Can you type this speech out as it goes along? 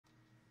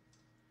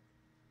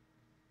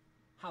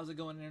How's it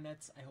going,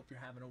 internets? I hope you're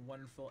having a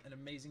wonderful and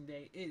amazing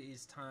day. It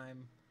is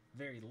time,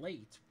 very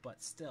late,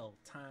 but still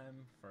time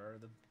for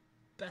the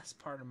best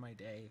part of my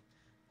day.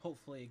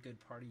 Hopefully a good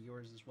part of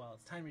yours as well.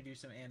 It's time to do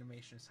some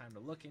animation. It's time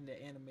to look into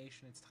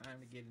animation. It's time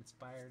to get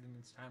inspired, and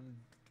it's time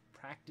to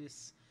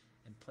practice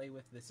and play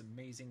with this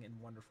amazing and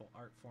wonderful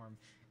art form.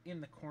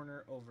 In the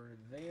corner over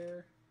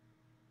there,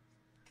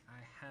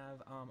 I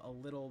have a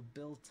little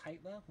Bill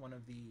Tytla, one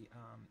of the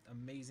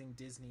amazing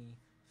Disney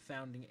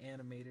founding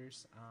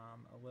animators,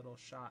 a little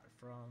shot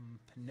from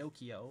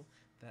Pinocchio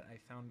that I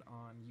found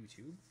on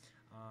YouTube.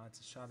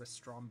 It's a shot of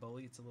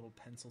Stromboli. It's a little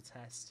pencil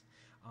test.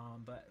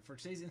 But for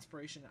today's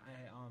inspiration,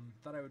 I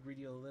thought I would read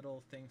you a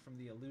little thing from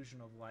The Illusion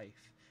of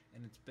Life,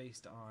 and it's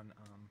based on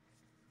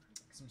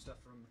some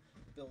stuff from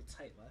Bill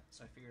Tytla.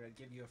 So I figured I'd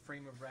give you a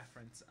frame of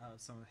reference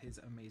of some of his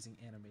amazing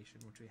animation,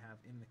 which we have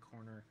in the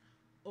corner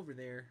over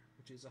there,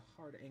 which is a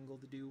hard angle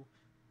to do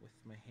with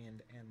my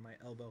hand and my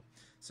elbow.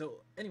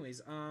 So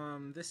anyways,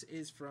 this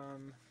is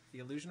from The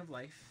Illusion of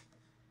Life,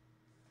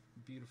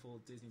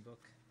 beautiful Disney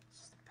book.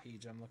 This is the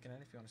page I'm looking at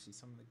if you want to see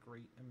some of the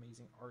great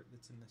amazing art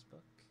that's in this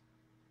book.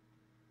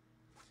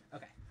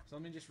 Okay, so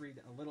let me just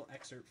read a little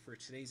excerpt for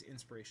today's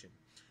inspiration.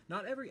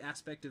 Not every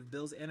aspect of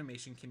Bill's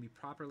animation can be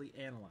properly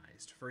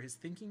analyzed, for his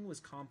thinking was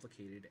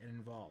complicated and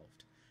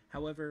involved.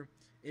 However,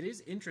 it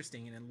is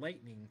interesting and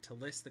enlightening to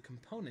list the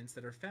components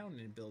that are found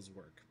in Bill's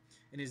work.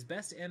 In his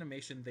best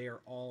animation, they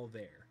are all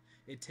there.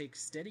 It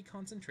takes steady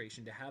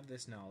concentration to have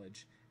this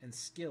knowledge and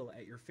skill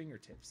at your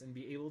fingertips and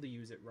be able to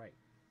use it right.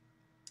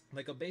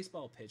 Like a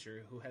baseball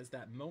pitcher who has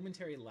that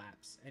momentary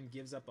lapse and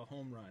gives up a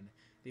home run,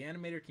 the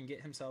animator can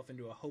get himself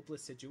into a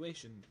hopeless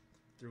situation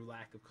through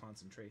lack of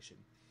concentration.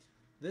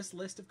 This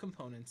list of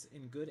components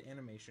in good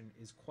animation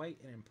is quite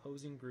an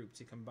imposing group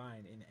to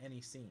combine in any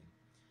scene.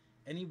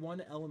 Any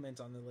one element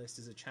on the list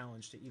is a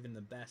challenge to even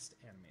the best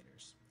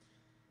animators.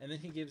 And then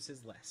he gives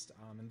his list,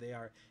 and they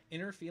are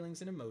inner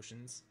feelings and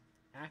emotions,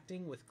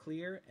 acting with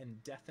clear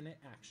and definite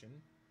action,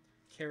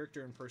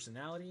 character and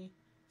personality,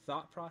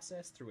 thought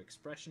process through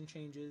expression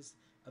changes,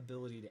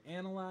 ability to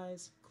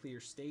analyze,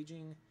 clear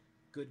staging,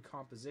 good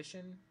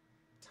composition,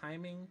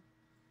 timing,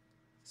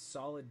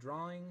 solid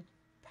drawing,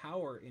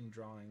 power in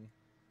drawing,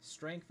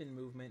 strength in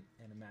movement,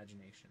 and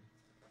imagination.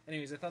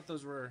 Anyways, I thought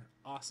those were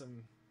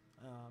awesome.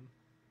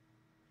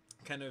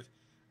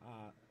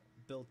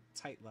 Bill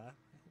Tytla.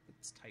 I hope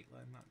it's Tytla,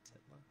 not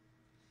Tytla.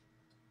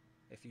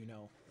 If you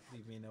know,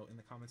 leave me a note in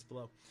the comments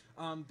below.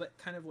 But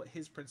kind of what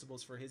his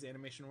principles for his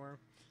animation were.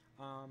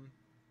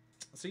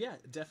 So yeah,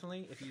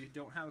 definitely, if you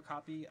don't have a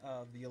copy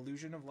of The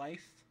Illusion of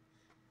Life,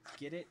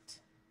 get it.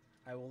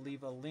 I will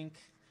leave a link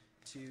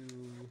to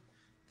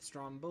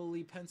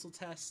Stromboli pencil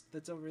test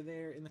that's over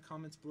there in the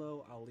comments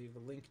below. I'll leave a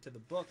link to the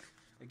book.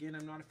 Again,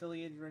 I'm not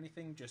affiliated or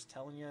anything, just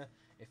telling you,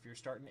 if you're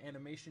starting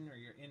animation or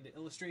you're into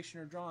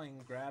illustration or drawing,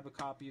 grab a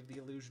copy of The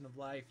Illusion of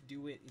Life.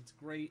 Do it. It's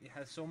great. It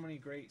has so many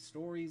great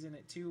stories in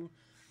it too.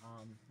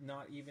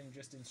 Not even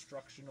just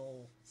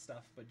instructional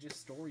stuff, but just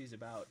stories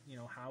about, you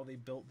know, how they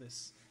built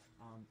this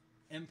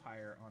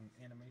empire on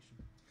animation.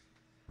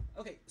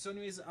 Okay, so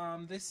anyways,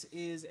 this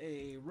is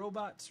a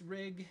robot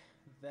rig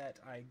that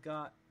I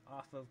got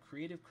off of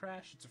Creative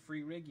Crash. It's a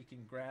free rig. You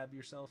can grab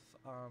yourself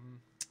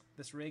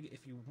this rig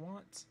if you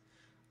want.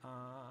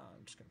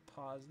 I'm just going to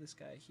pause this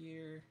guy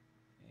here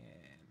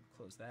and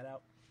close that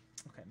out.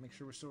 Okay, make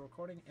sure we're still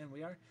recording, and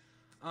we are.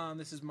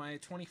 This is my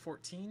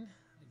 2014.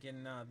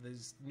 Again,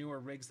 these newer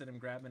rigs that I'm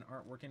grabbing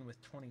aren't working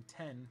with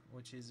 2010,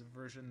 which is a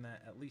version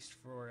that, at least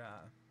for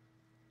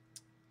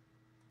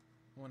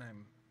when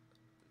I'm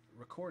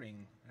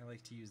recording, I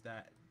like to use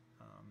that.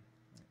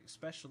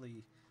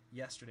 Especially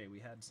yesterday, we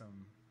had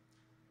some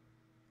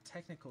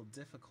technical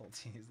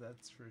difficulties,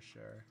 that's for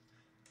sure.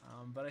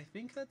 But I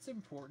think that's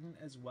important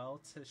as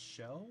well to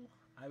show.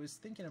 I was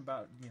thinking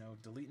about, you know,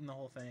 deleting the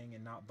whole thing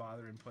and not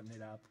bothering putting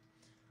it up.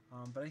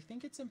 But I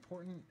think it's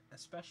important,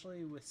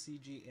 especially with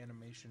CG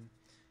animation,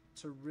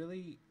 to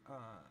really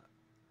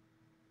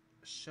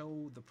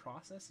show the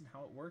process and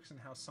how it works, and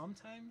how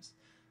sometimes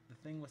the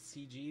thing with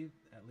CG,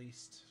 at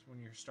least when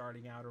you're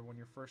starting out or when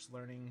you're first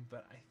learning,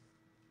 but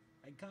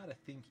I gotta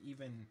think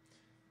even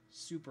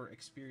super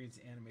experienced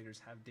animators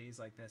have days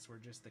like this where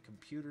just the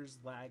computer's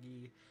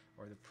laggy,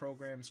 or the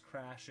program's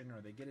crashing,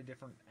 or they get a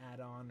different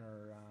add-on,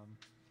 or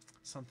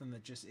something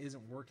that just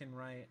isn't working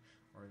right,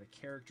 or the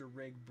character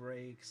rig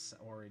breaks,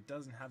 or it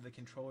doesn't have the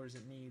controllers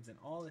it needs, and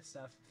all this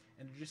stuff,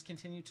 and to just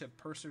continue to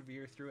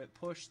persevere through it,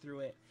 push through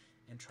it,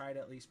 and try to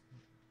at least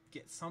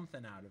get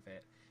something out of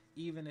it,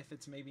 even if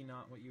it's maybe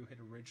not what you had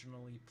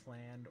originally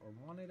planned or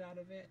wanted out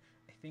of it.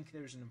 I think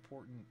there's an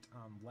important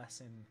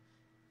lesson,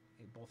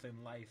 both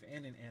in life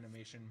and in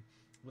animation,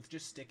 with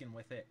just sticking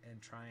with it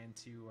and trying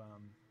to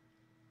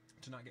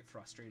not get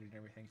frustrated and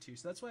everything too.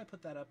 So that's why I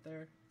put that up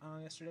there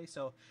yesterday.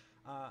 So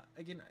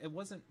again, it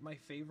wasn't my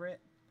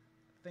favorite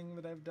thing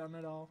that I've done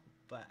at all,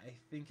 but I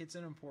think it's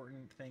an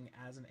important thing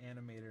as an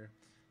animator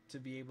to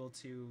be able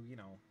to, you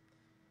know,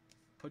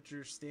 put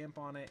your stamp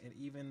on it, and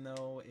even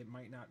though it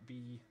might not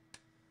be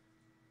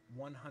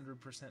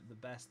 100% the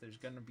best, there's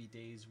going to be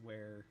days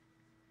where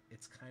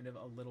it's kind of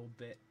a little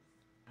bit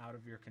out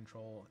of your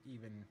control,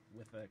 even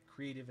with a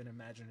creative and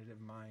imaginative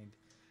mind.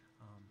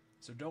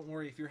 So don't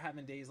worry if you're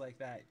having days like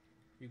that.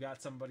 You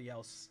got somebody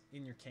else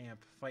in your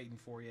camp fighting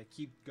for you.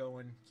 Keep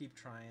going, keep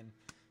trying.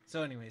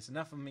 So anyways,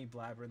 enough of me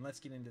blabbering. Let's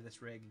get into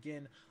this rig.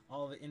 Again,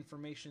 all the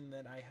information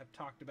that I have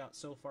talked about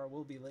so far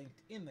will be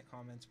linked in the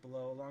comments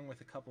below, along with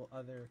a couple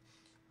other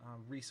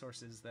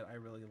resources that I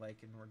really like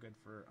and were good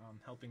for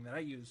helping, that I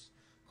use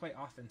quite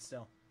often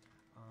still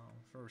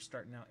for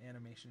starting out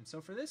animation.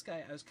 So for this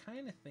guy, I was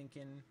kind of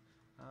thinking,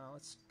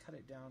 let's cut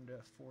it down to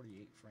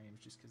 48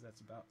 frames, just because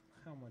that's about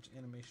how much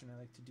animation I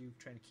like to do,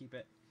 trying to keep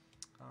it.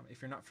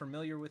 If you're not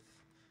familiar with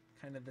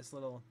kind of this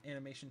little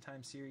animation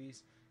time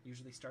series,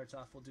 usually starts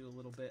off, we'll do a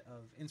little bit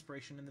of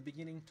inspiration in the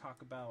beginning,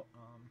 talk about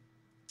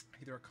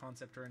either a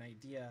concept or an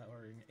idea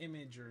or an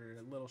image or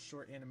a little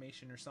short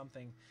animation or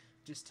something,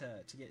 just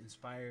to get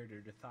inspired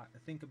or to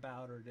think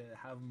about or to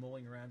have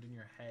mulling around in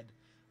your head,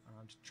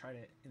 to try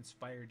to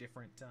inspire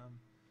different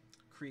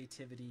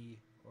creativity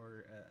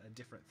or a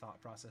different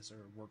thought process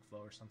or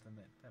workflow or something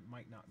that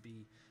might not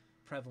be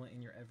prevalent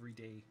in your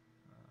everyday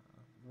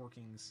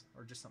workings,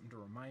 or just something to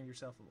remind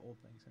yourself of old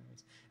things.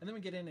 Anyways, and then we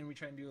get in and we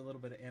try and do a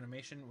little bit of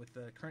animation with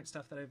the current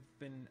stuff that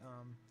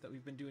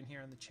we've been doing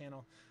here on the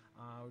channel.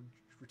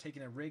 We're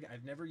taking a rig.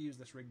 I've never used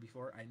this rig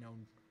before. I know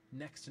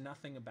next to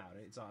nothing about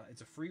it.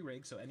 It's a free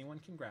rig, so anyone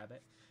can grab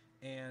it.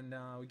 And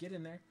we get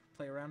in there,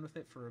 play around with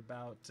it for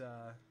about,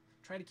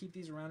 try to keep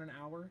these around an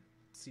hour.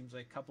 It seems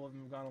like a couple of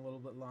them have gone a little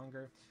bit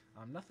longer.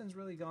 Nothing's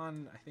really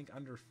gone, I think,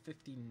 under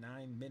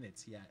 59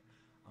 minutes yet.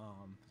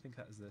 I think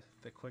that was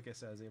the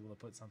quickest I was able to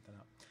put something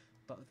up.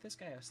 But with this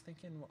guy, I was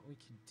thinking what we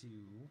could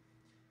do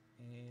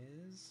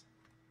is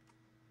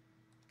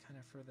kind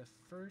of for the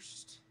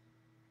first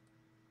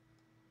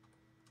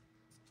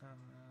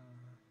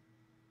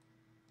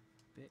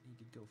bit, he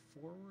could go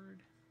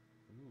forward.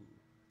 Ooh,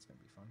 that's gonna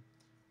be fun.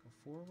 Go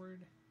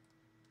forward,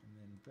 and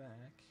then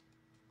back,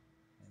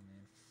 and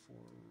then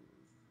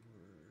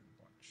forward.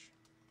 Watch.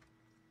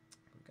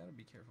 We've got to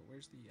be careful.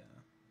 Where's the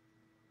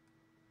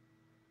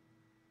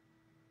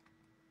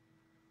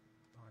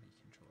body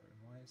controller? And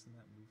why isn't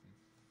that moving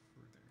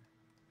further?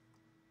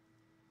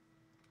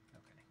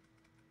 Okay.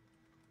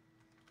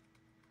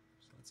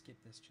 So let's get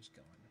this just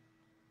going.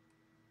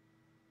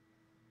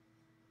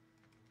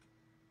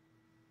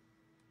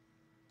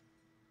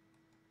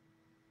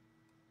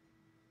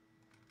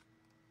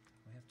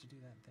 We have to do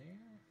that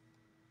there?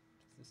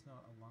 Does this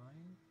not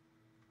align?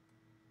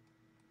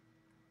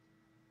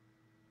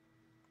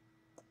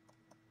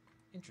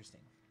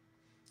 Interesting.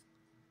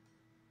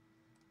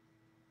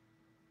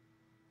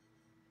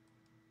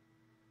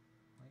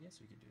 Well, I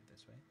guess we could do it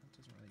this way. That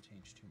doesn't really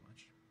change too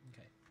much.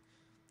 Okay.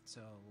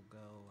 So we'll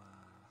go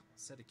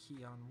set a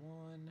key on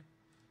one.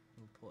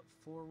 We'll pull it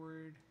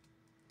forward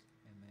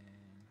and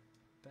then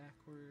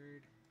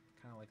backward,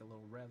 kind of like a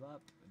little rev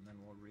up, and then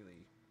we'll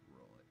really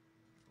roll it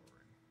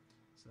forward.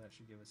 So that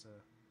should give us a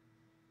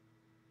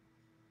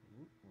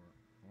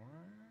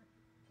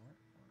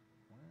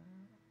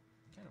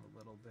kind of a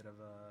little bit of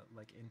a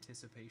like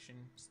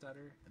anticipation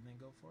stutter, and then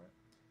go for it.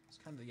 It's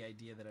kind of the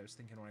idea that I was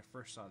thinking when I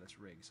first saw this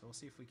rig. So we'll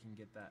see if we can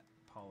get that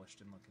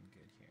polished and looking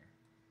good here.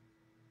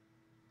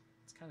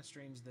 It's kind of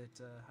strange that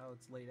how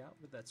it's laid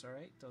out, but that's all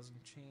right.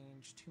 Doesn't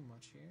change too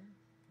much here.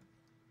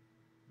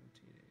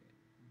 Rotate it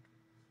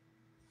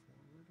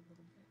forward a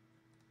little bit.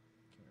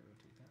 Can we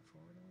rotate that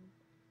forward a little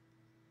bit?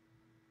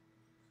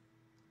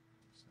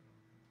 So,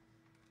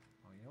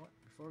 oh, you know what?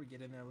 Before we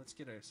get in there, let's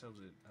get ourselves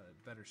a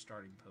better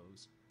starting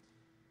pose.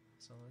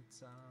 So let's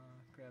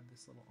grab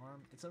this little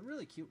arm. It's a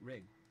really cute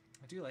rig.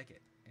 I do like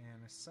it.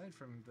 And aside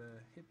from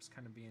the hips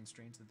kind of being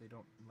strange that they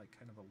don't like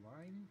kind of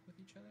align with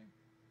each other,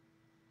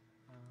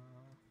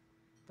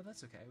 but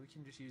that's okay. We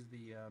can just use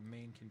the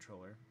main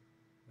controller,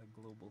 the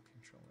global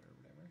controller or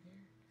whatever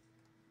here.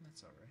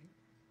 That's all right.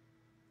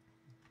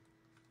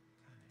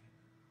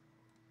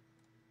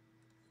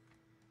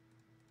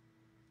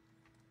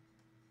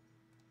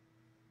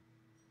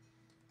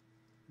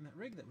 And that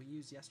rig that we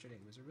used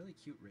yesterday was a really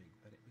cute rig,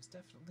 but it was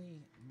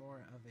definitely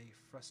more of a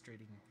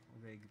frustrating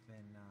rig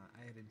than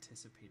I had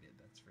anticipated,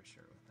 that's for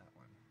sure, with that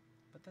one.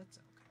 But that's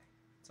okay.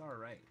 It's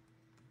alright.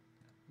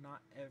 Not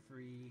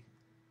every...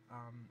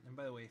 and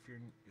by the way, if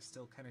you're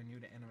still kind of new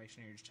to animation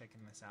and you're just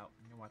checking this out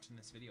and you're watching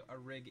this video, a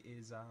rig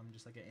is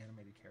just like an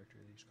animated character.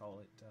 They just call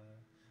it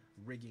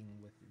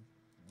rigging,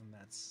 and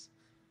that's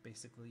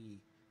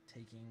basically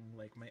taking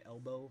like my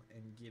elbow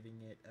and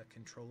giving it a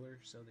controller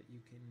so that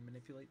you can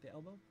manipulate the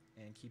elbow,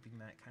 and keeping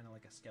that kind of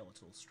like a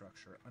skeletal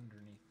structure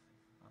underneath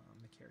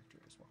the character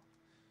as well.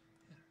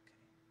 Yeah, okay.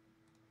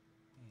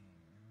 And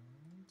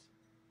let's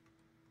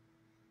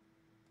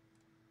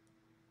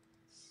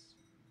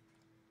see.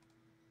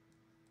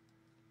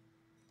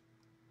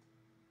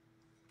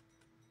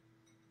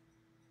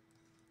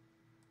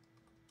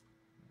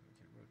 Maybe we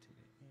can rotate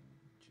it in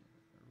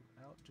or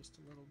out just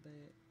a little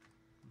bit.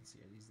 Let's see,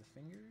 are these the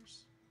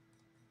fingers?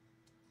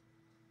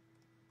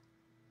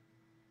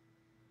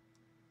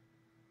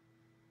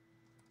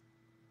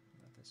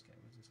 What about this guy?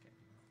 What does this guy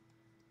do?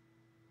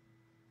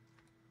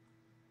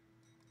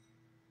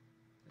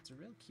 It's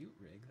a real cute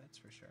rig, that's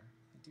for sure.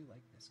 I do like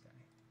this guy.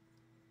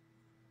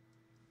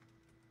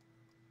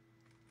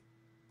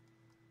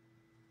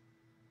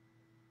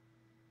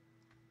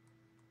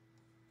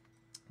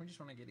 We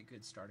just want to get a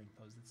good starting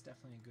pose. It's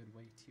definitely a good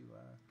way to,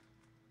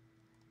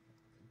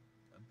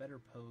 a better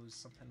pose,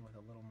 something with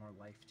a little more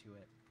life to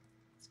it.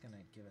 It's going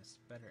to give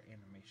us better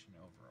animation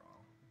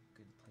overall.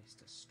 Good place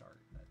to start,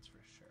 that's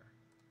for sure.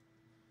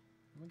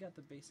 And we got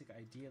the basic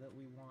idea that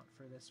we want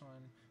for this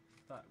one.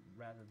 Thought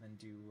rather than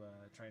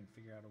try and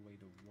figure out a way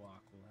to walk,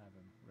 we'll have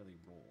him really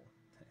roll.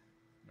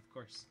 And of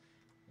course,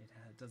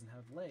 it doesn't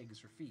have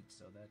legs or feet,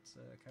 so that's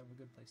kind of a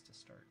good place to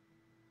start.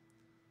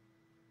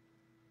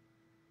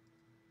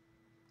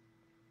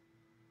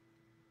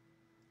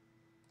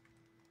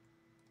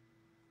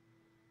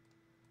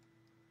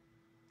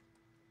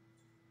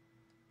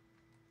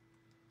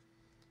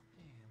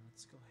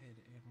 Let's go ahead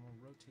and we'll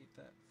rotate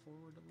that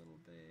forward a little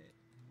bit,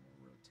 and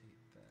we'll rotate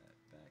that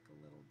back a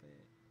little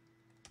bit,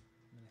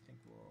 and then I think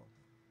we'll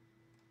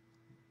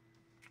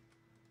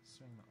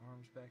swing the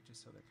arms back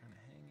just so they're kind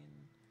of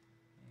hanging.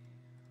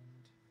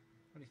 And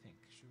what do you think?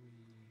 Should we?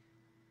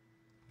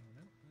 Oh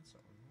no, that's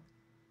not what we want.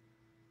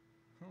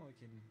 Oh, we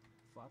can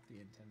flop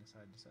the antenna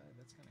side to side.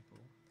 That's kind of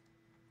cool.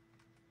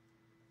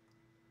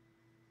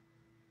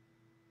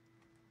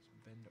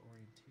 Some bend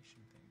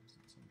orientation things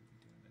that seem to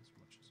be doing as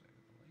much as I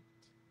would have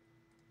liked.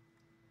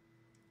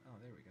 Oh,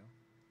 there we go.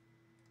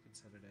 We can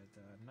set it at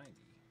 90,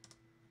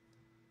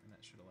 and that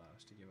should allow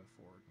us to give a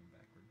forward and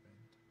backward bend.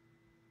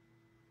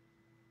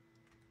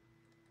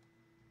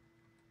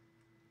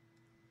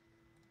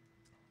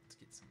 Let's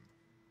get some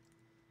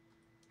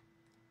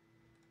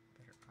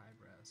better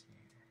eyebrows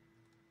here.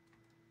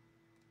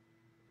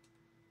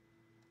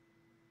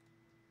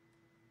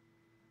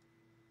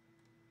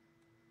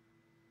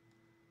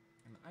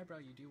 And the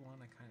eyebrow, you do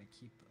want to kind of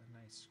keep a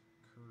nice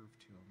curve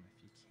to them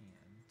if you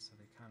can, so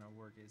they kind of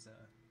work as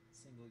a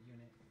single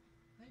unit.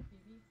 Hi,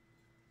 baby.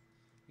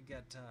 We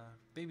got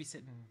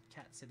babysitting,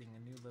 cat sitting a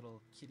new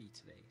little kitty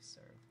today, so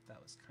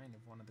that was kind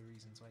of one of the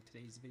reasons why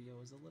today's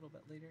video is a little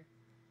bit later,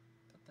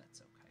 but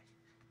that's okay.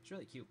 It's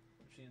really cute.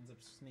 If she ends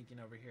up sneaking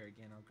over here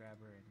again, I'll grab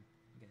her and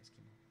you guys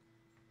can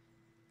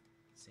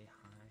say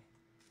hi.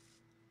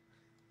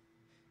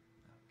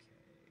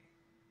 Okay,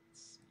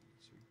 let's see.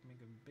 Should we make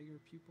them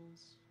bigger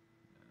pupils?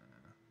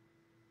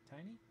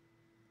 Tiny?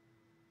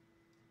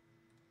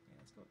 Yeah,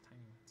 let's go with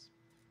tiny ones.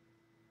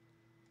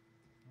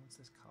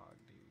 What's this cog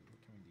do? What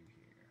can we do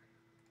here?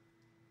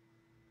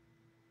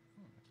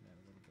 We can add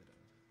a little bit of...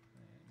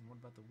 And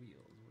what about the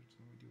wheels? What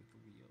can we do with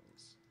the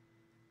wheels?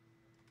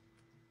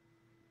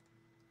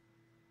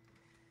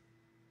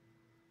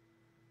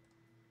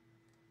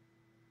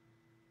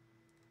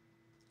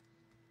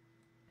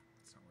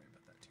 Let's not worry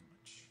about that too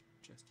much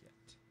just yet.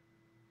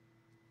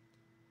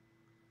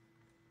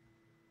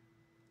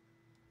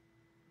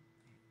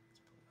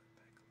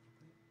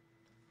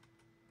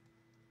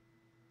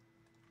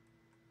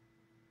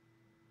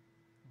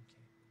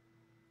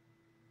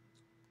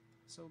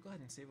 So we'll go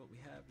ahead and save what we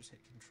have. Just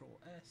hit Control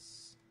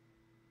S.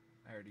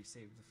 I already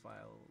saved the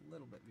file a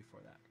little bit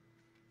before that.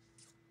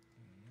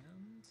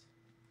 And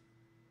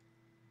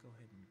go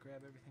ahead and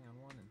grab everything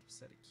on one and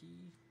set a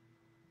key.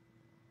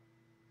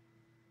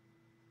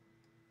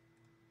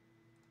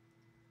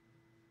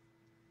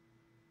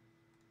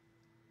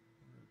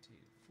 Rotate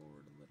it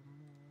forward a little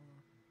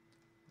more.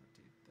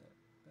 Rotate that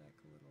back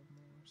a little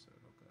more so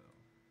it'll go.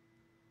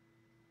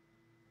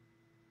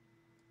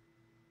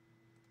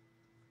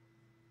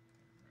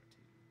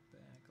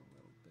 Back a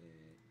little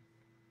bit,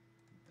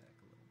 back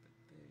a little bit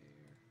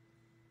there.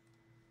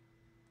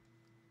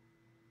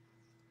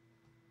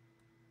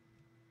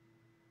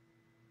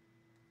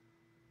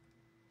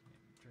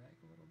 And drag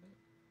a little bit.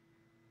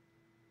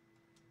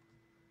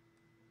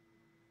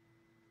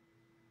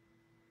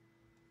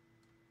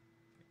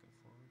 Go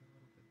forward a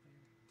little bit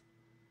there.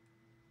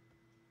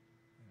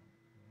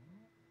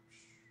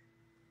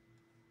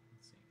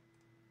 Let's see.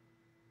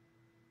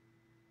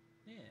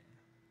 Yeah,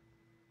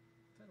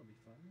 that'll be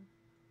fun.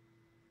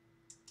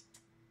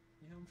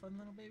 You having fun,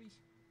 little baby?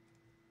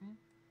 Hmm?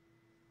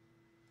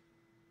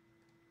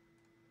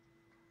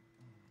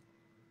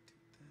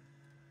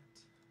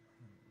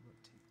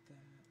 Rotate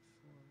that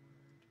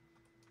forward.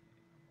 Okay,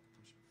 I'll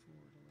push it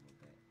forward a little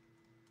bit.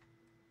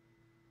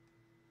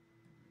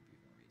 Maybe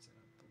even raise it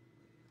up a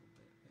little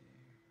bit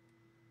there.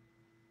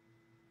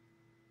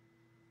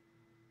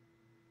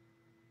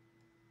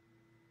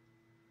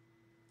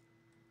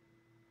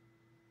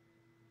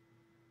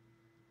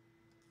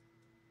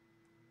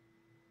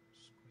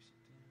 Squish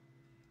it down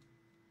there.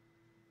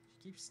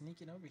 She keeps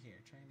sneaking over here,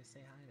 trying to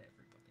say hi to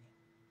everybody.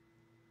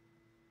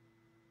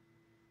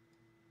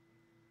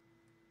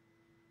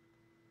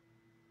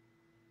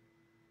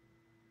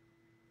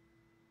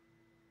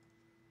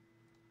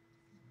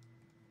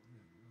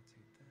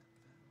 Rotate that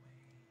way.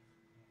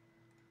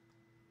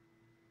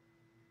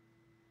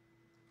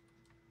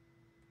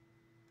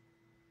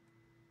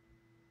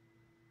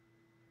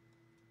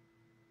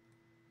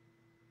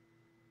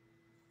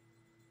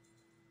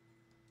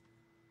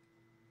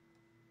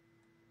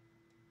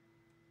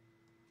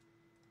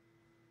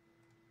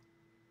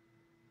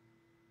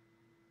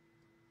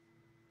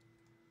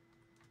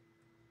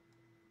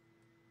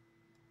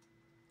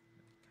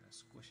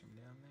 squish him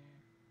down there.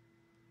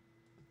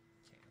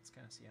 Okay, let's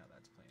kind of see how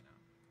that's playing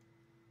out.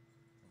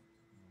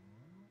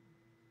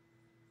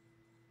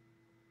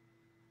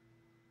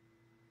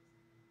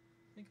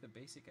 I think the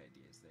basic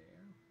idea is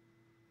there.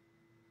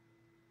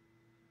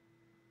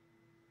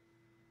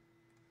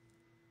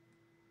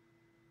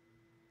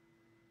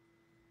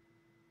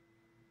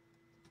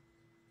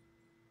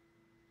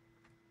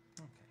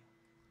 Okay,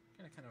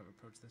 gonna kind of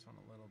approach this one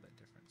a little bit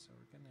different. So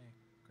we're gonna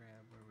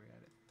grab where we're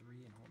at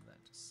 3 and hold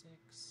that to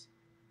 6.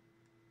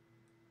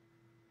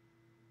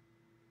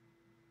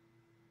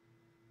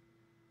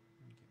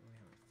 And get where we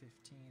have at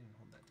 15 and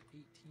hold that to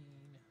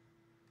 18.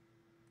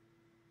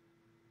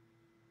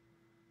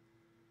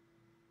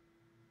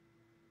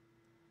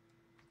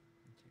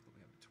 And take what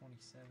we have at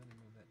 27 and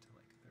move that to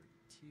like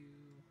 32.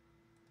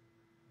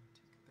 And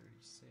take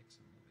 36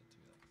 and move it to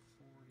like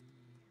 40.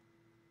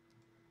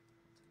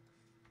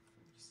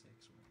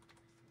 46, we'll do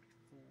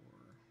 44.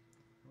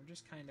 We're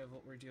just kind of,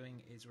 what we're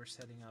doing is we're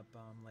setting up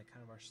like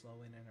kind of our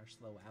slow in and our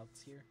slow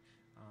outs here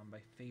by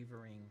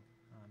favoring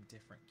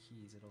different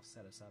keys. It'll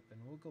set us up, and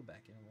we'll go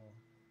back in and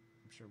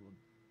I'm sure we'll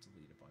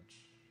delete a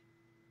bunch.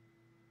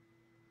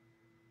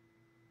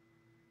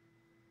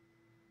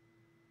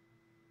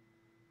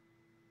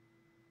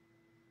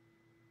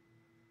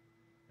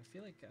 I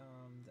feel like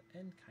the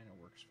end kind of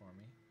works for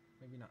me,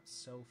 maybe not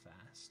so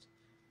fast.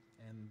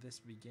 And this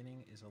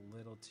beginning is a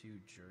little too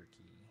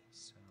jerky,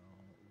 so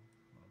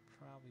what I'll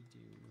probably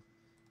do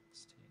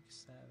is take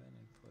 7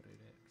 and put it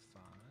at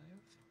 5.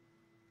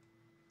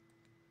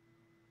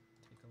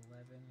 Take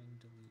 11 and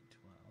delete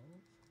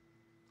 12.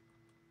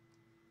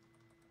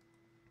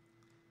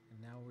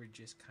 And now we're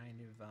just kind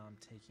of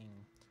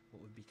taking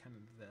what would be kind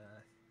of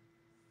the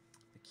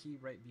key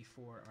right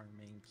before our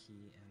main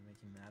key and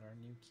making that our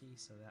new key,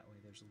 so that way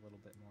there's a little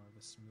bit more of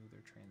a smoother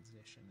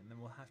transition. And then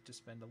we'll have to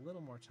spend a little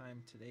more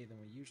time today than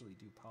we usually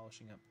do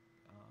polishing up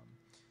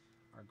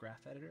our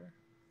graph editor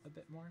a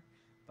bit more.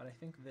 But I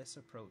think this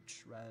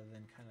approach, rather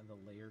than kind of the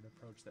layered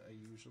approach that I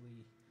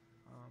usually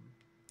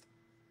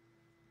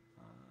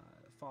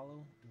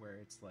follow,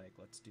 where it's like,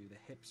 let's do the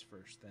hips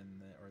first,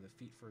 then or the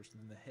feet first,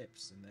 and then the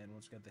hips, and then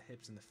once we got the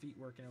hips and the feet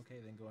working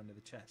okay, then go into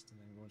the chest, and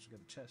then once we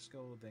got the chest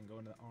go, then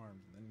go into the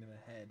arms, and then into the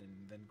head, and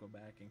then go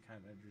back and kind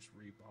of just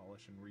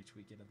repolish and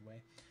retweak it the way.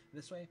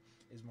 This way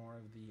is more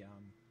of the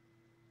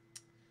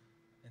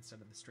instead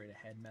of the straight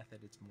ahead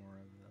method, it's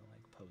more of the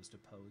like pose to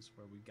pose,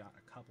 where we got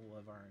a couple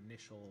of our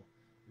initial,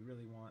 we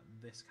really want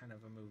this kind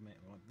of a movement,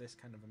 we want this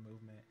kind of a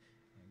movement,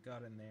 and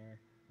got in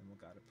there. And we've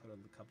got to put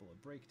a couple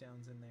of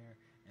breakdowns in there,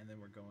 and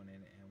then we're going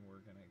in and we're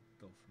going to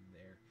go from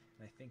there.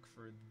 And I think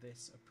for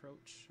this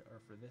approach,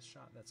 or for this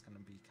shot, that's going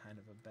to be kind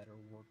of a better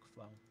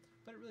workflow.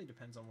 But it really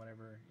depends on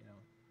whatever, you know,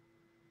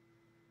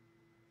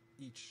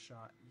 each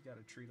shot you got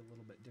to treat a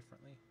little bit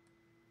differently.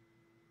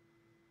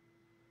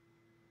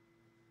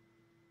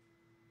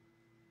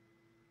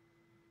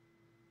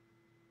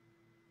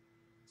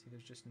 See,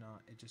 there's just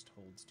not, it just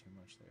holds too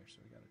much there, so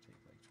we got to take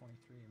like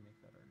 23 and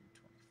make that our new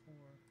 24.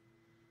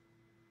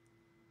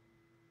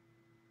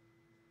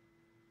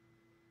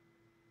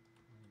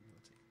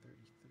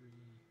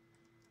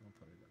 We'll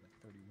put it at like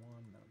 31,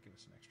 that'll give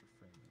us an extra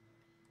frame.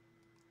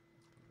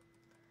 Let's put it up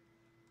there.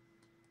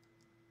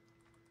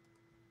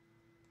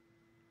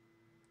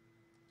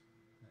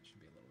 That should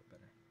be a little bit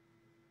better.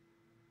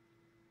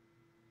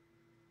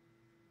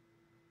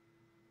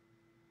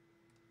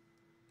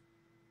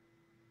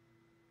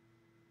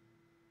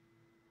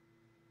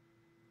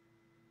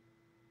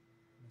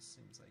 This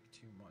seems like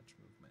too much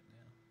movement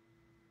now.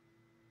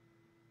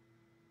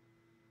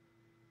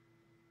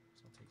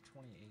 So I'll take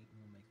 28 and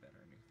we'll make that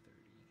our new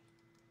 30.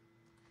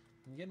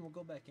 And again, we'll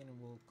go back in and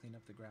we'll clean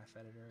up the graph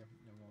editor,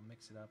 and we'll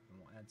mix it up, and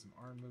we'll add some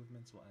arm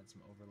movements, we'll add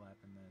some overlap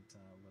in that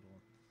little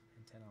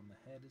antenna on the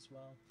head as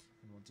well,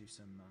 and we'll do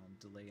some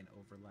delay and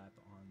overlap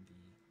on the,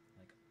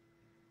 like,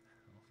 I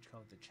don't know what you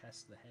call it, the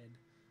chest, the head.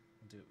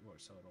 We'll do it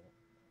so it'll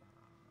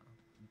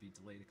be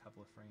delayed a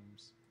couple of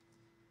frames.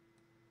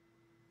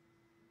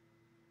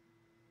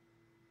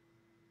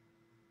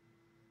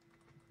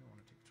 We want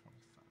to take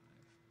 25,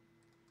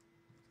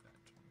 make that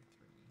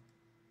 23.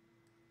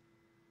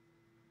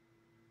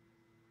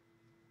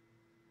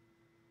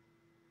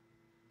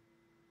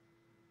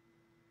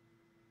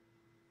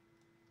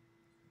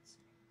 Let's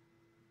see.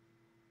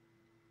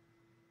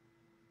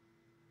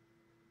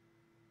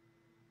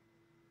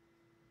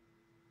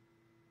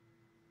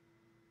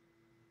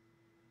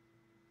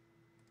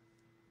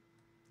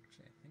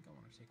 Actually, I think I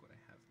want to take what I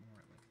have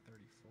more at like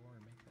 34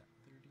 and make that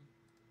 30.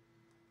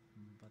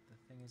 But the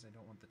thing is, I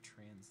don't want the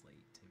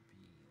translate to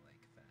be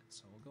like that,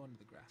 so we'll go into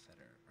the graph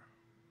editor.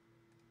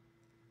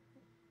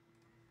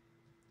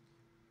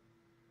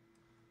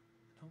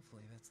 And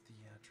hopefully that's the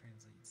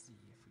translate Z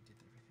if we did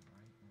everything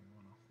right, and we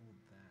want to hold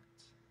that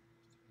to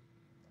be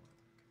more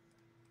like that.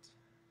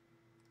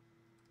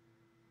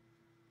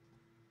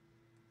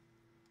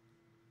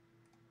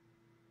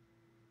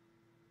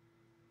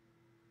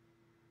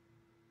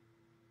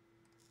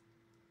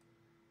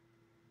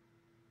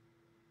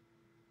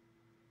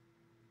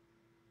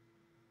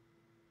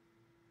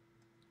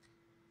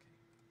 Okay,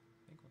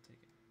 we'll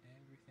take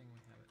everything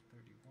we have at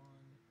 31,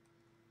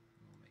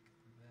 and we'll make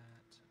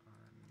that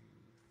our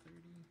new 30.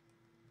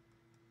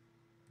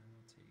 And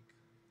we'll take,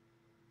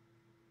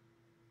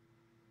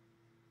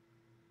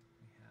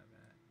 we have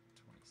at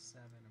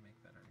 27 and make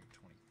that our new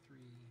 23.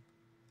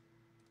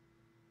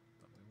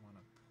 But we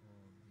want to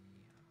pull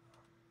the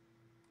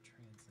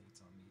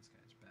translates on these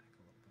guys back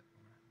a little bit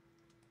more.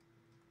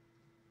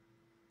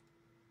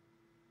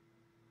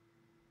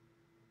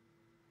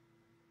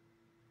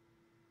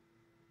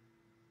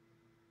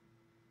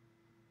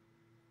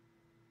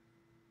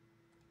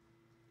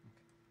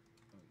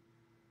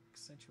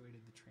 Accentuated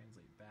the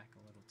translate back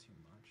a little too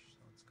much, so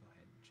let's go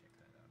ahead and check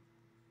that out.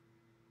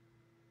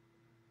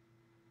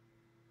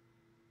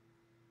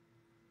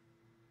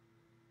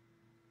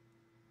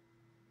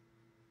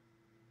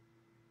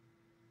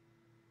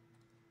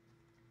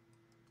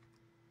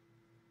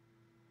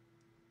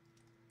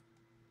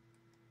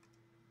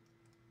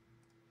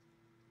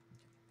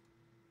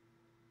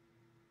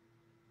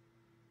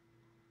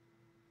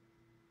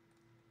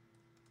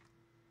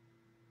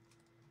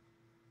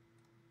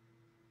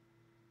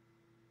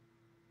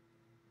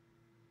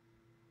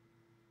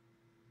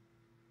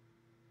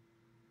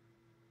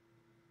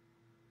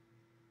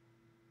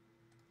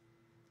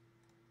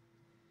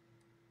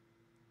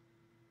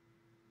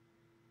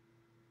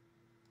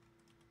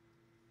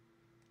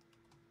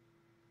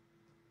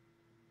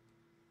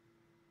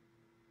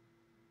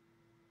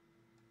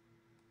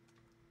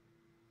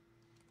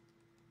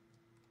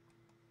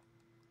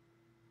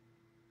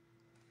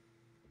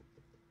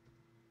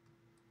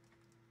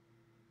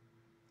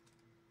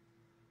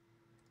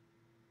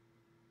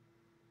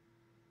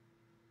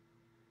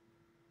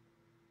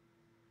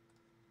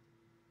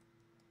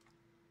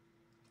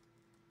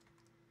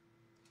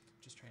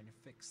 Just trying to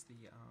fix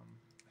the,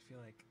 I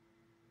feel like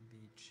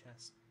the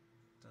chest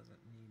doesn't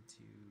need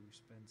to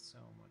spend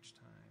so much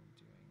time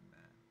doing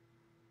that.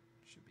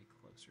 It should be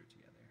closer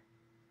together.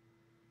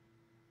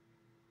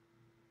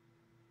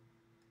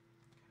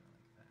 Kind of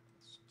like that.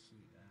 Let's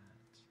key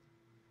that.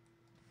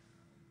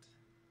 And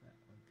that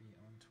would be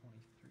on 23,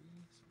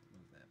 so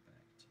we'll move that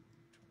back to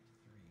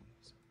 23.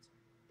 So it's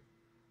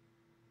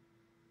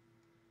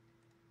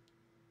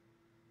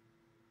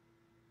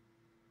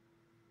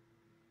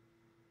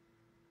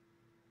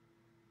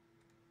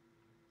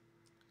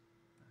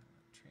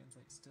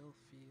translate still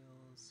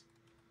feels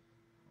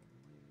a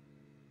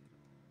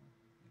little,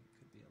 it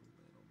could be a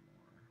little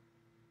more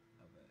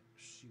of a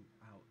shoot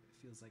out. It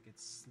feels like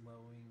it's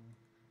slowing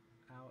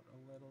out a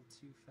little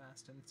too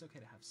fast, and it's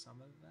okay to have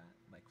some of that,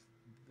 like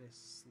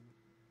this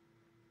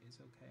is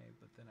okay,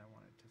 but then I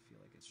want it to feel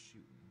like it's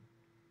shooting,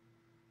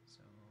 so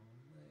a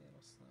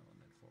little slow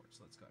and then forward.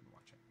 So let's go ahead and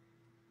watch it.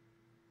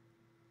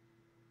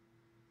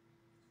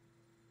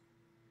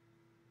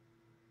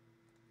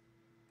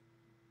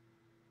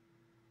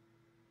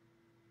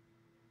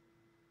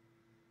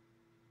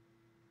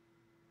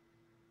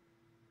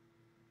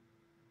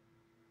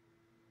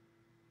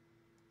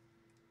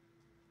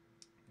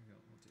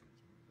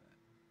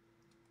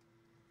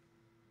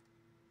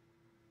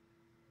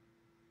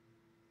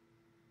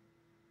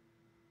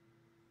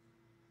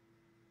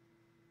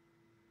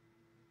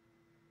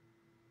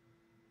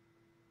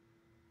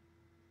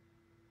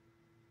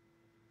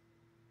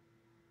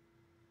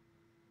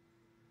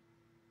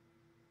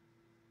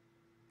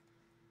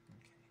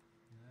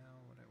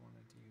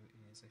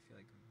 I feel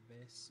like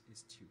this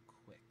is too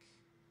quick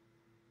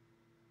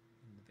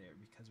in there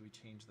because we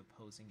changed the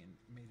posing and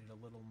made it a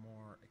little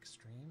more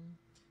extreme.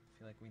 I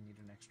feel like we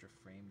need an extra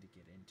frame to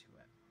get into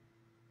it.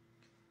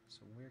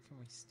 So where can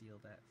we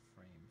steal that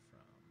frame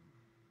from?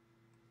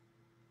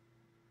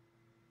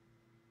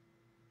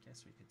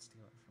 Guess we could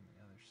steal it from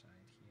the other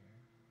side here.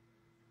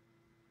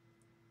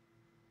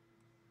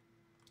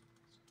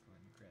 So go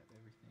ahead and grab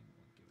everything.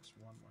 We'll give us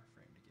one more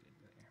frame to get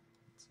into there.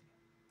 Let's see.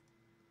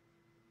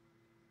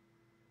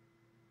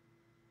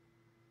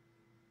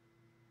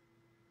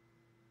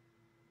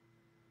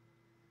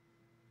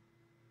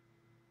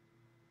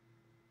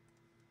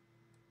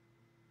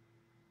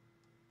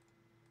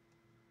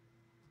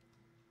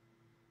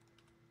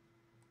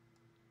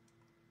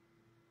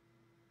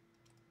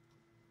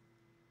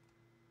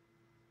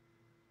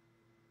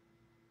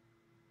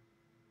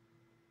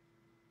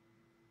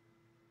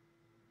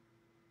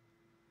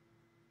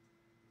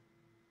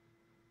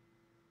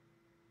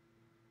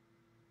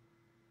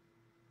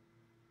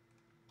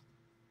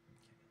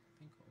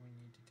 I think what we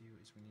need to do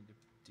is we need to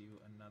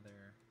do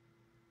another,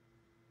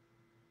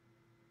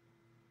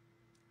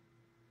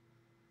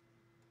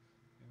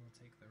 and we'll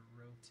take the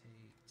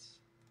rotate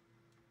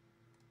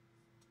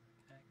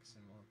X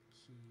and we'll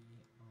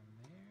key on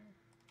there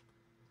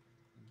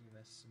and give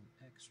us some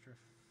extra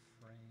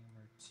frame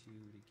or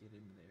two to get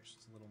into there, so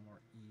it's a little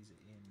more ease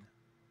in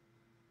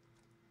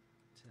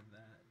to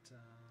that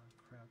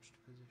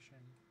crouched position.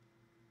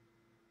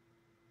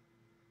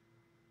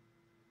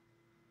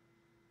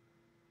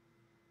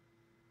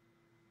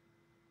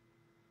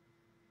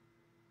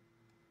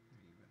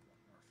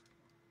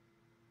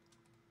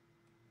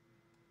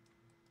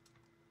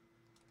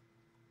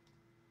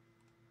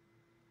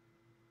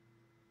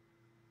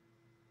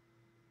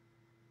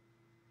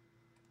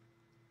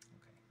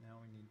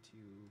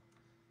 to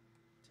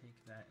take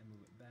that and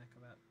move it back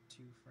about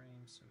 2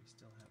 frames so we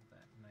still have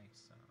that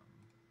nice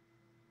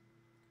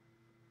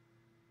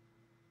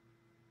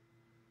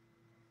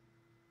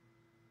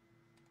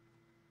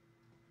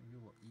maybe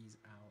we'll ease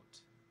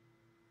out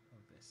of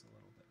this a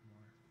little bit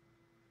more.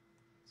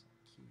 So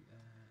I'll key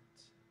that.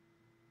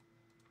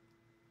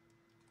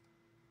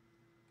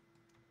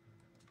 And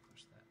then we'll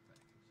push that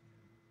back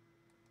again.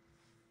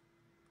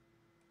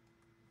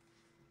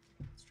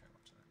 Let's try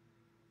watching that.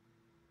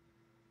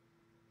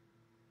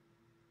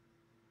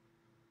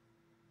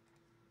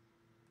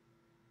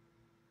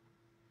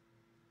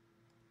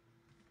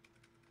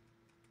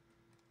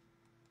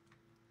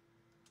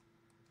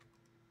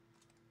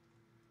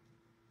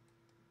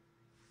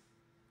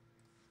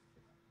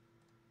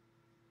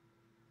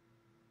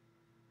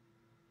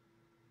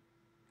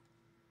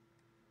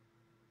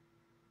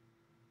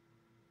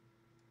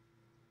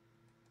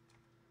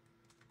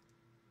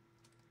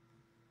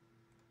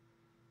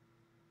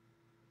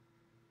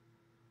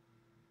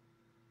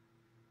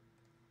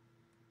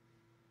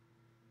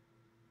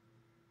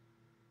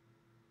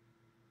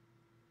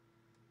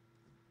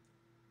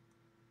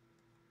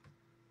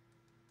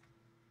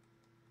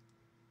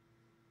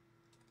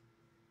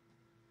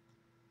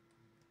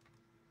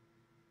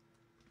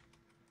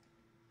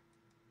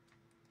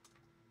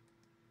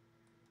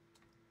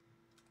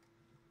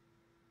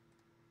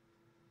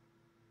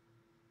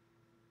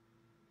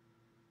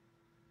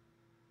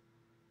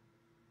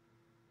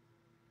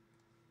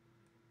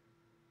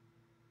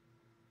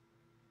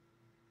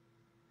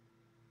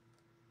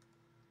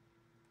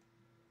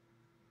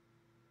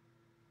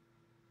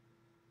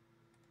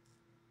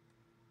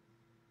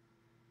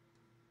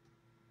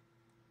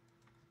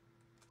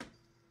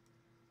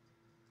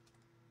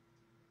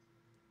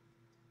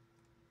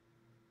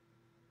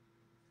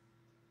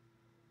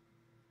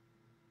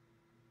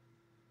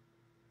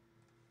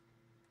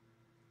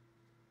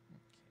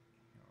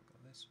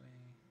 This way,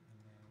 and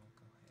then we'll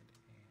go ahead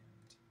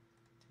and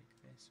take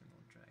this and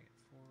we'll drag it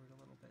forward a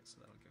little bit, so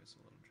that'll give us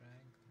a little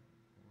drag.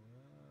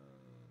 Whoa!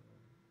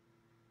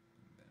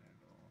 And then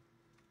we'll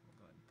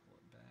go ahead and pull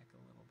it back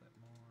a little bit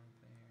more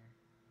there.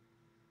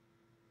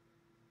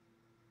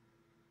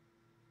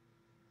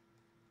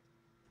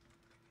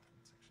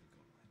 Let's actually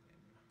go ahead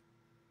and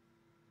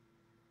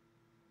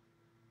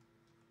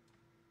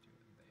do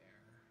it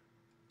there.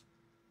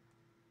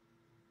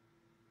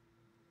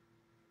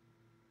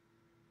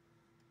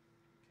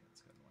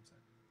 Let's go to one side.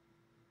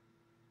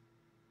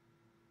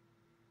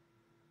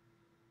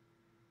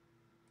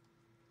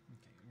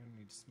 Okay, we're going to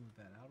need to smooth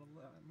that out a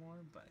lot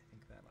more, but I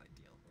think that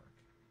idea will work.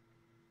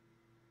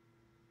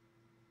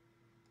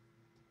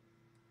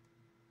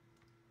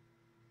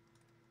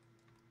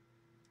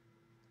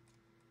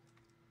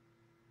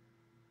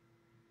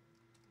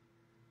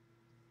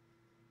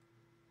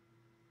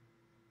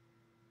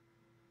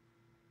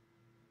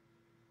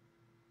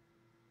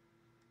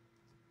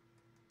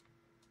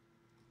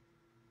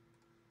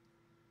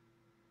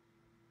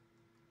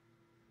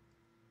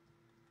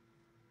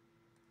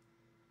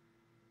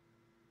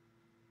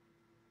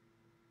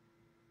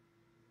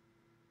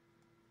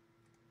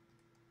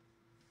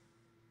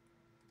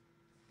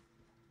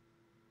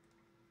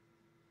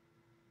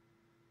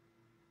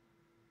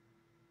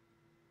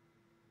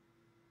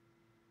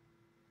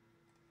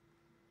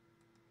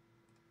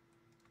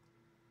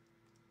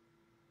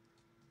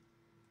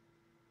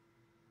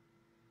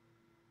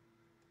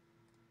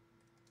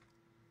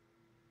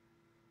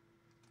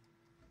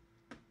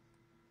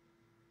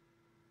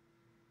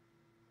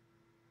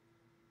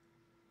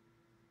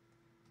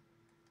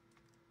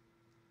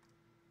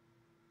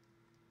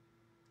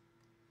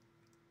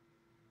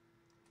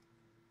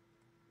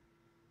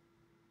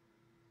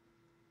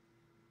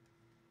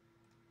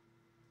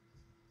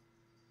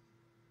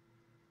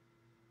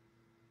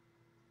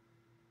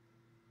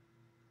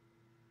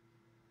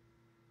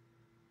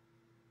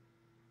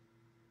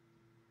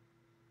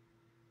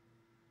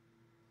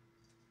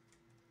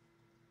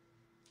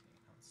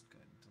 Let's go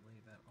ahead and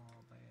delay that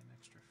all by an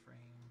extra frame.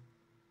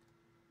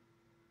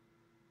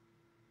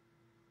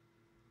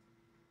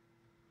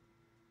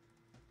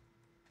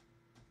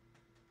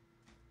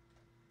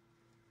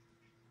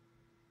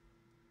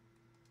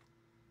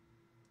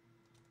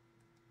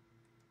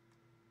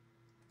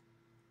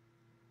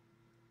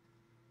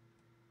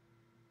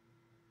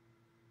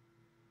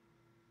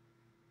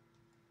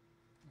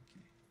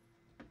 Okay.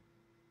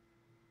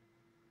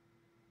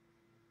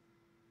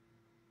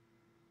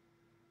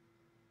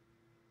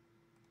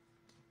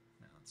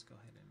 Let's go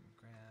ahead and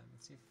grab,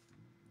 let's see if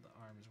the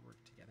arms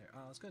work together.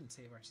 Let's go ahead and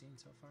save our scene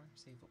so far,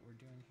 save what we're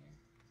doing here.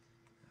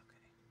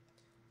 Okay,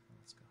 well,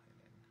 let's go ahead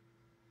and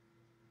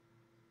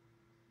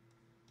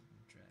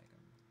drag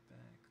them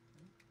back.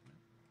 No,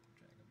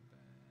 drag them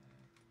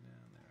back. No,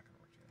 they're not going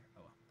to work together.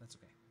 Oh well, that's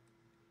okay.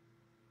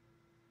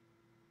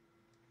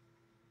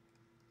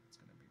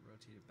 It's going to be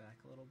rotated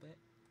back a little bit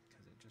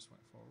because it just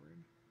went forward.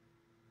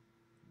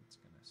 It's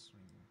going to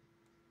swing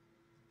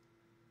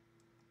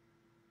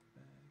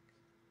back.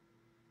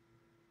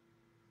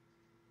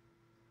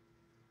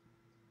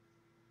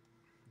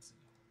 Let's see.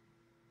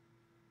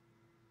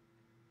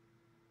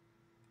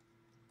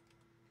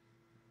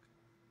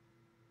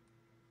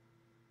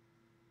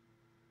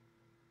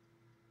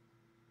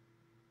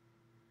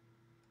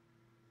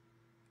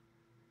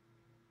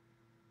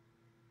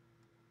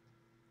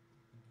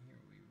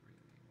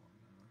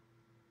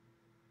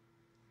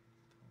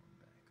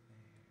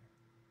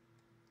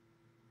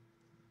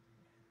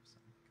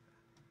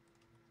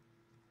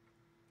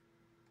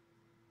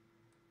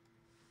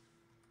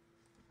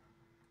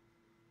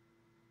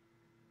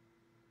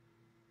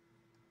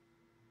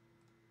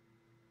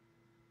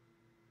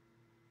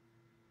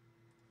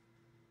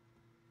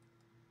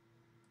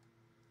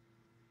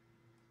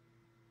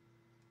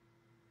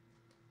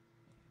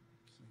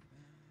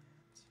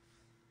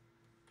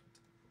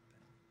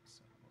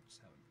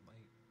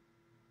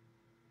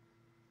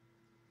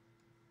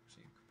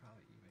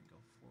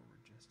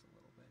 just a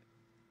little bit.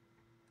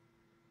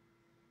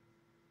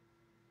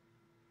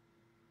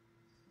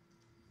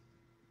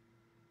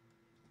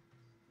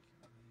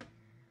 Go there.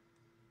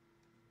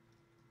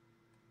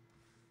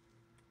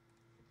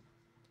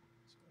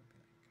 So it'll be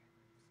like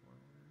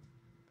forward,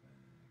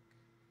 back.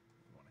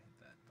 We want to hit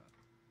that about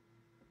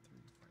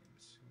 3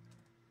 frames sooner.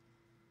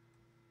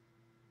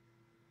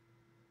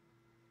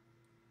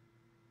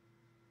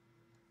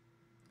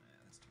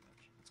 That's too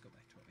much. Let's go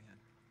back to what we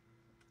had.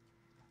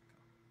 Go.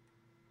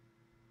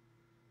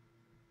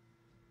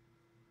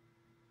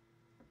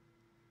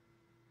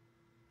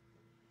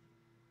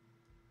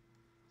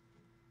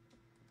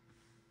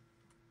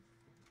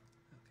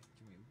 Okay,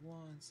 give me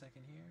 1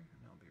 second here,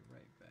 and I'll be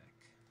right back.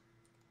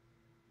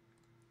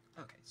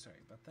 Okay, sorry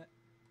about that.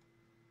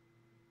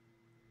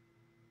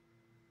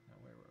 Now,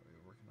 where were we?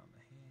 Working on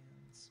the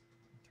hands.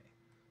 Okay.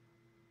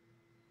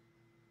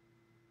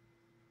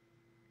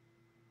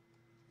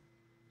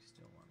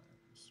 Still want to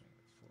swing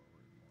it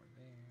forward more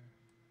there.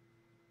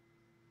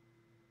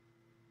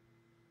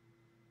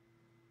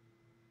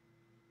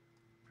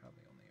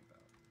 Probably only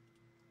about.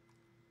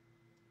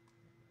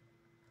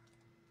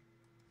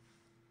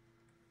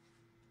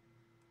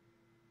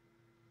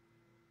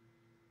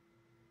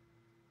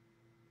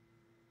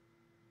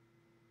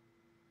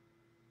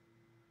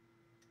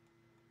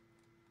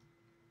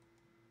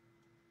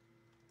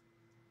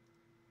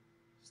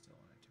 Still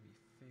want it to be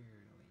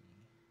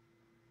fairly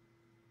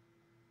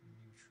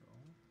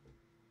neutral.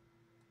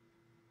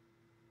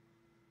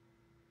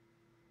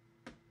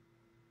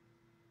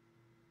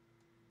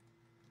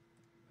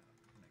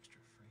 About an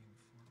extra frame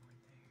forward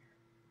there.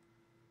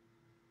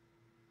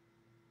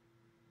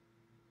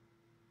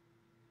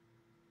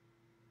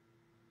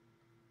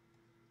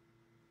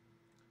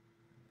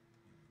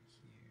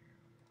 And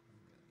here we'll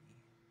really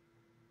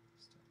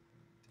still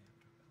bring it down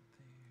to about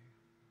there.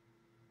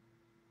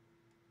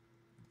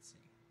 Let's see.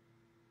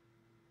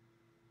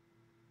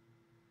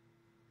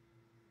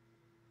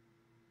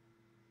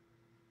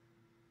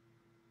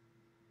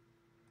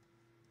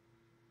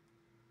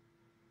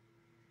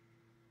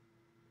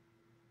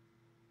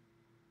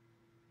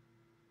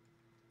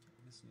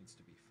 This needs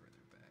to be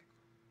further back.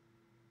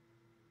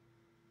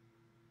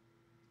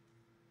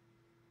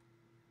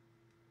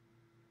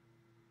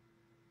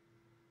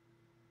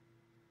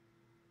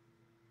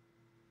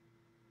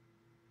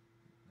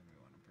 Then we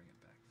want to bring it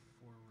back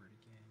forward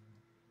again.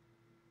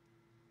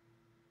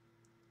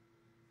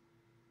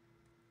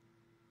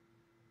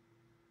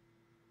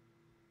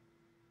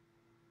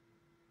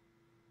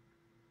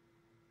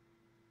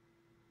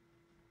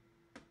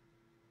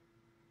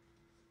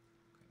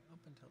 Okay,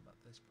 up until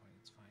about this point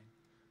it's fine.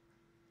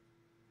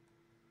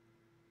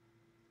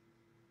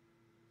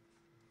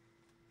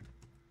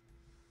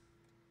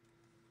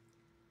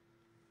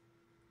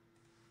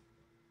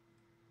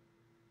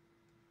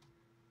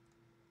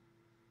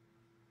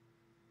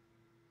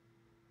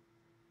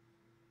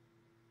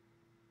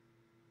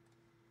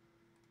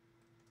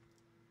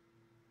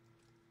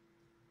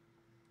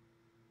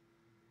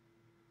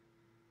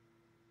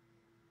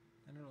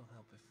 And it'll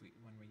help if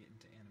when we get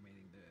into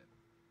animating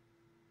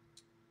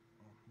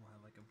we'll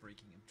have like a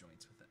breaking of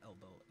joints with the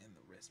elbow and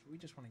the wrist. But we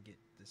just want to get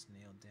this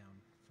nailed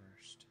down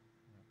first.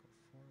 And I'll go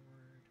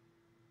forward.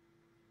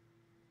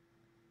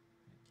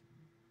 Thank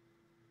you.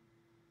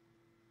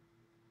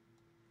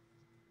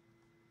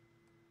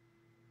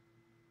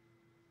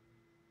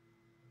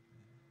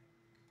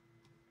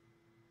 Back.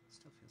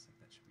 Still feels like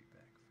that should be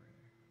back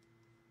further.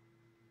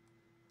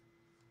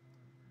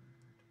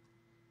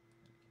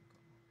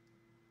 Forward.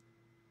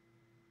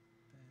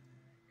 Then we can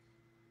go back.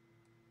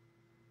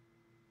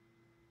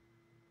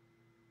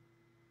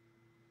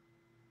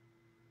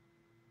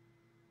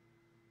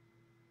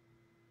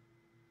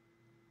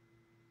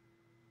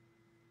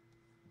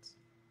 Let's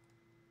see.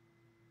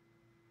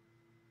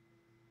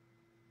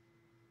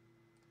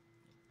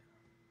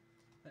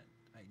 Yeah. That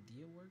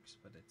idea works,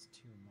 but it's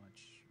too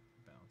much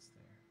bounce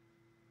there.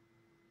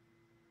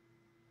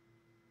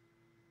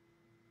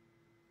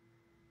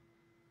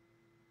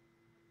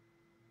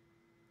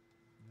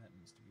 And that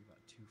needs to be about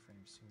 2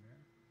 frames sooner.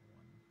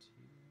 1, 2.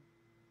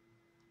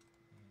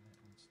 And that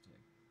needs to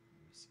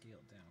be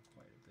scaled down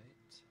quite a bit.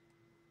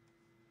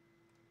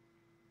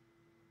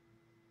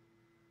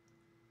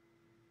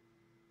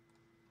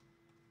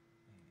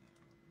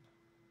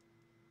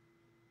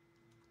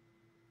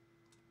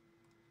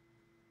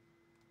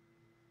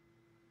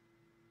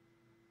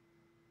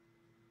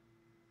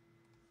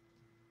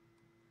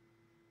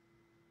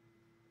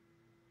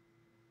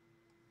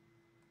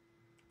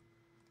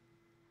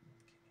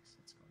 Okay, so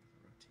let's go to the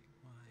rotate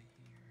Y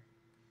here.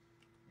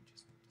 We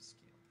just need to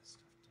scale this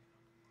stuff down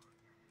a lot.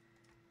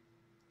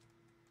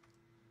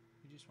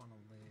 We just want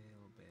a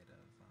little bit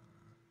of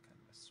kind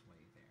of a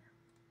sway there.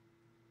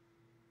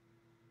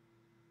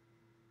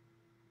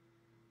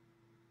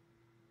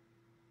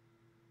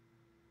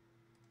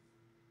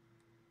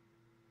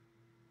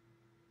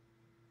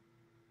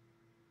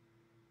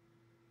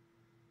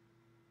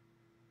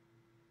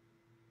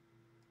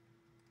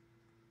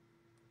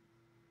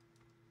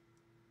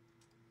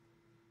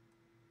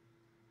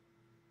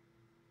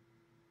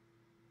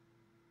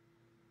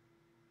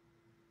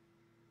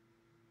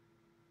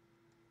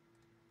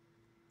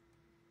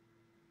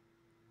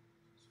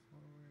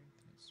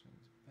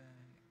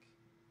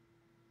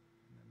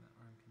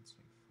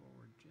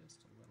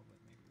 just a little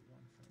bit, maybe 1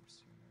 frame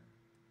sooner,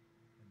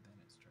 and then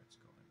it starts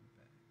going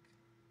back.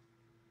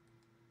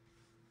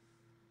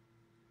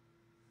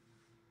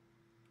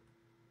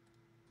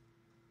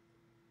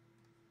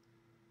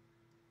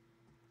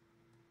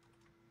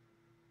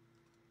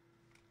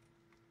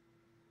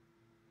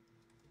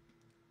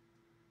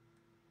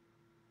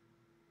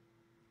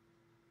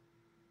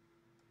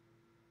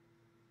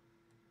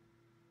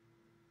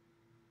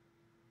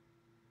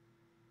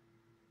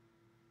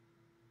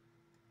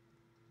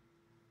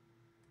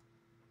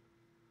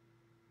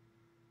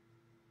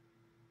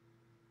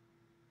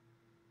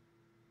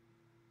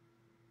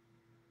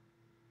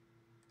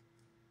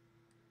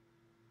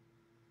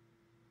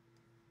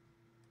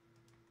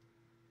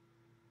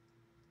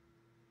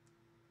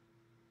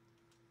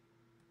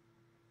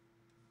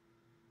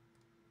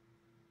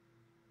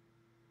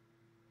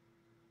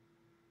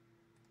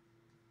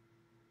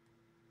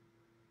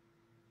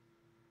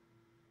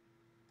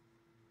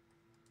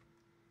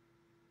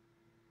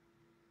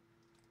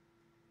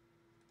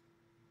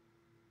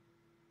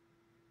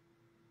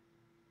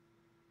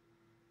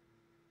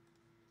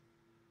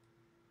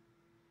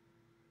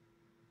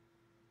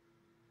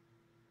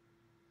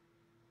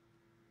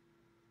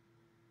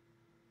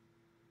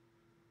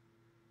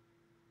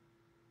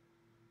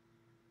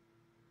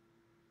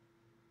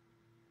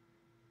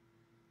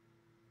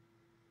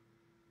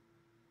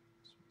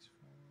 Swings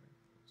forward,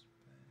 pulls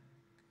back.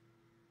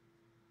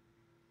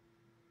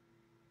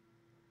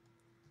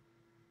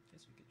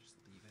 Guess we could just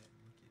leave it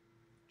and we could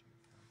do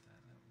without that.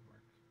 That would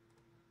work.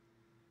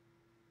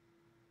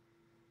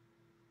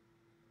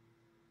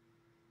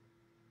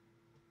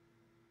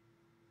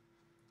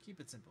 Keep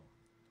it simple.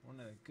 One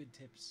of the good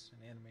tips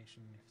in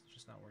animation, if it's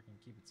just not working,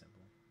 keep it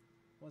simple.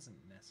 Wasn't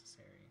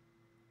necessary.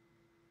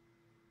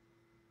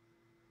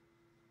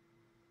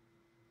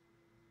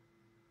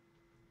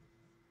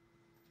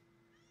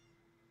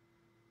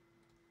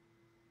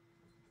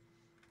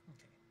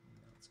 Okay,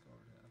 now let's go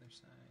over to the other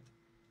side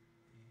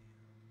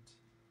and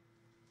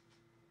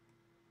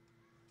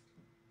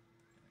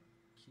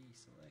key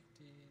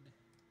selected,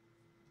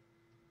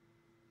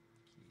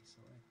 key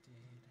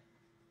selected,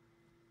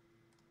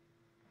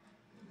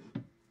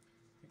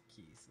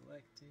 key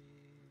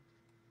selected,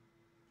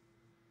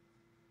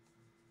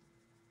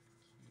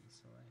 key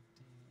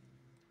selected.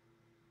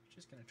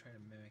 Just going to try to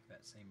mimic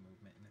that same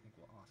movement, and I think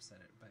we'll offset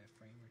it by a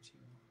frame or two.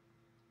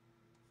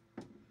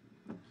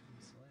 Key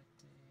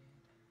selected,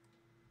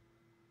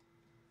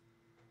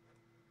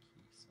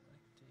 key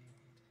selected,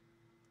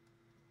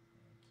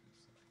 and key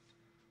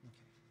selected.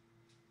 Okay.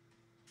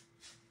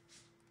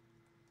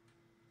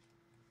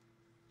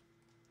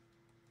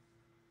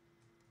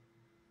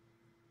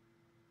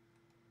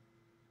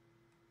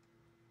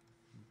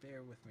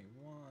 Bear with me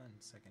 1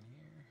 second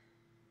here.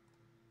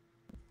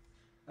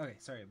 Okay,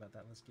 sorry about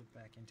that. Let's get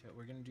back into it.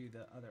 We're going to do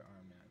the other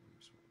arm now, I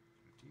believe is what we're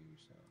going to do.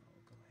 So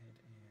I'll go ahead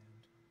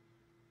and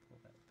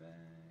pull that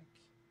back.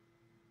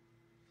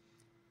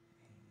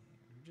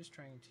 And we're just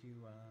trying to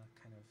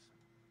kind of,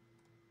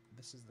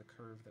 this is the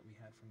curve that we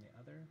had from the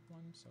other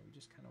one, so we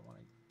just kind of want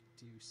to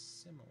do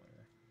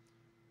similar,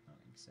 not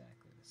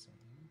exactly the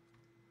same,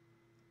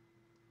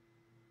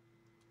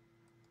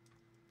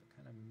 but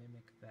kind of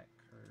mimic that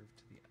curve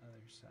to the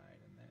other side,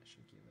 and that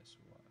should give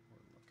us what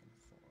we're looking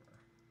for.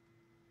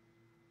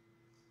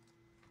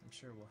 I'm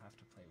sure we'll have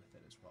to play with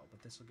it as well,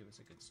 but this will give us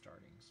a good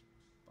starting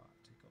spot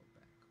to go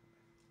back with.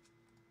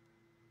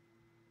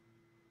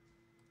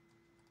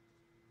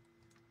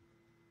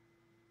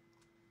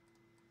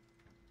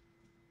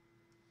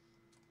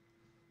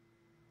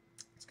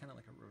 It's kind of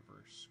like a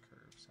reverse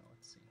curve, so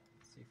let's see.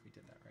 Let's see if we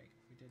did that right.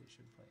 If we did, it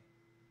should play.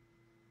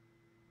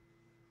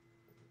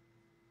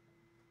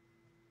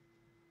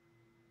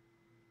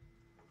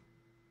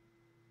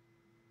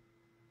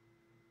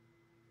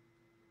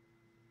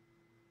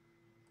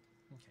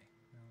 Okay,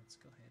 now let's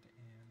go ahead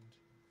and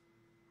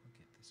we'll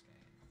get this guy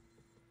in.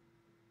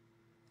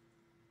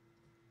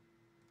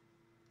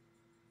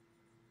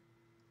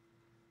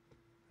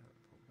 Have it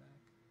pull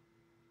back.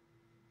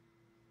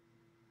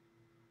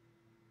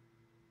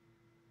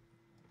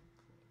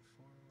 Pull it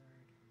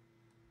forward.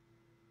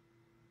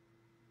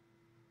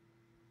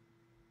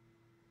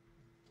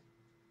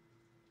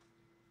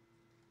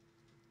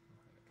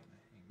 We'll have it kind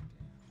of hang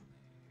down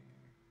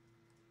there.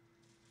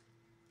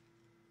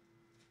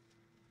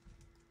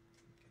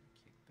 Kind of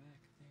kick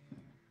back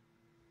there.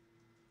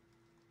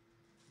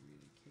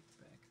 Really kick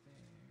back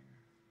there.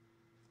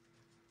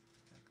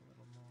 Back a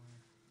little more.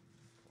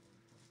 And forward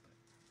a little bit.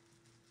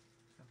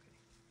 Okay.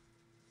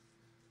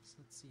 So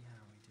let's see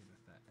how we did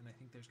with that. And I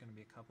think there's going to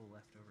be a couple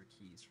leftover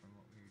keys from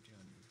what we were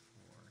doing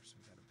before, so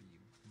we got to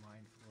be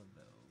mindful of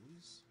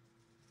those.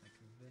 Like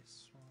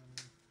this one.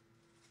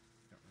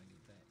 Don't really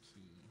need that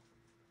key.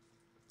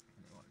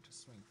 And we want it to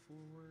swing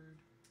forward.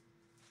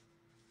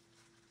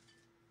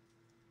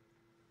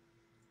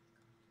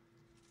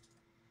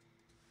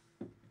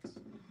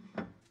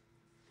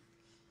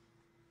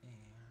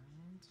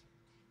 And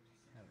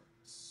have it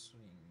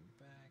swing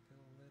back a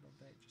little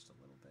bit, just a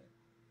little bit.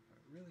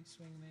 Really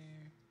swing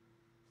there.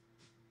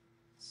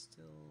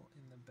 still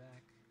in the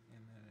back,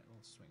 and then it will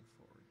swing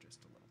forward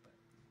just a little bit.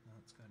 Now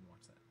let's go ahead and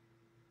watch that.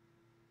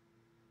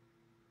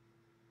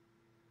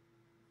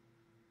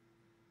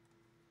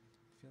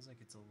 Feels like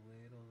it's a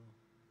little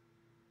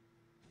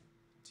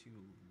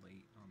too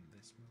late on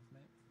this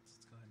movement. So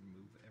let's go ahead and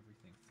move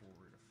everything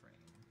forward a frame.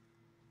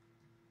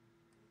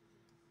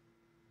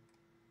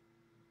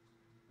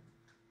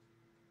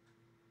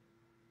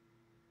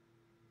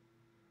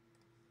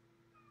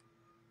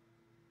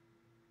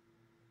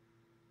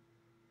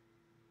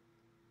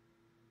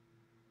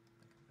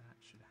 Like that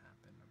should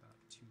happen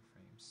about 2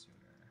 frames sooner.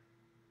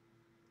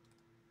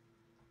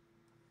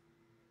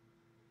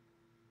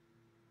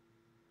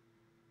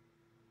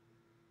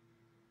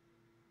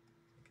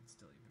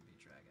 Still even be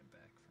dragging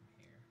back from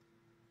here.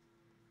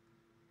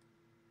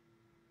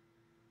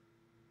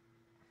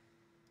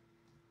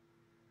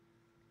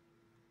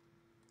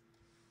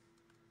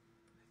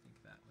 I think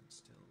that would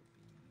still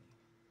be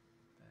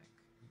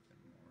back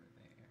even more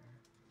there.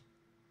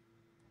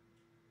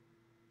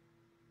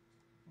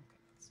 Okay,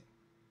 let's see.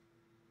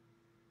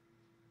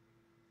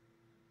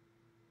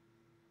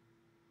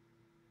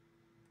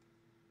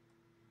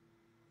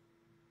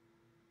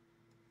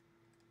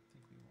 I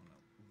think we want to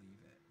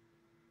leave it.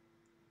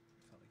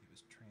 Felt like it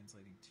was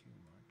translating too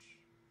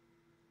much.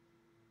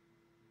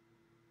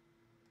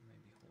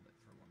 Maybe hold it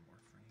for 1 more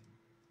frame.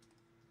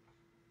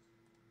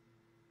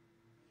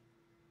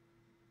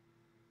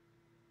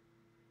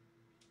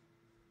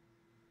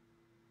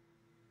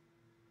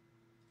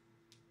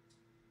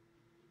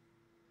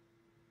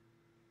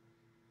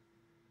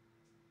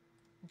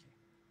 Okay,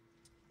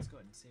 let's go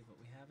ahead and save what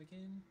we have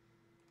again.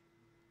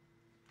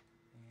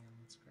 And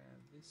let's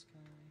grab this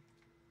guy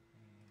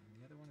and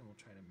the other one, and we'll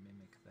try to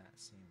mimic that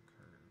same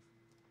curve.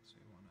 So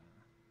we want to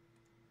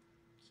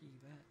key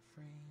that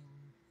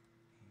frame,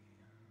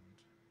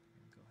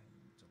 and go ahead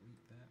and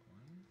delete that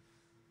one,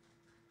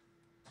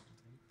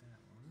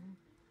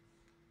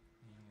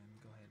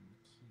 and go ahead and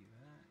key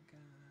that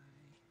guy,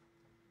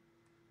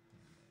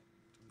 and then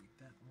delete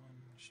that one.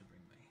 I should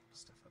bring my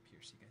stuff up here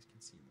so you guys can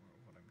see more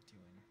of what I'm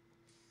doing.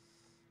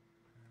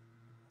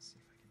 See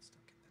if I can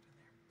still get that in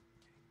there.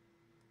 Okay,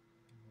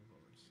 and move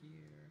over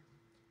here.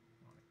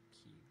 I want to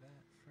key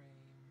that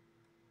frame.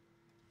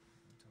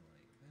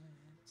 Delete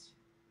that.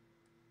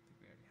 I think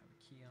we already have a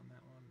key on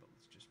that one, but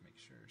let's just make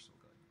sure. So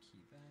we'll go ahead and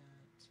key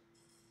that.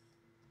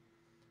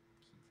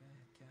 Key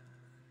that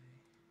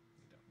guy.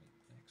 We don't need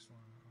the next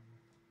one.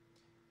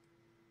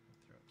 We'll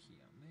throw a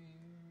key on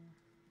there.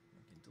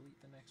 We can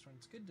delete the next one.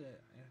 It's good to.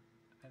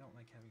 I don't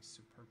like having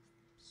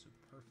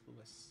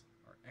superfluous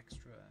or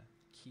extra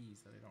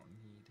keys that I don't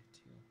need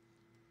to.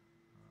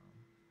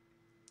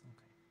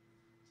 Okay.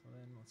 So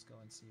then let's go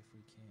and see if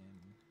we can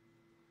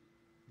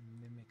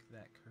mimic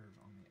that curve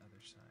on the other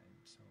side.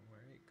 So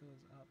where it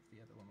goes up, the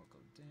other one will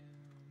go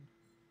down.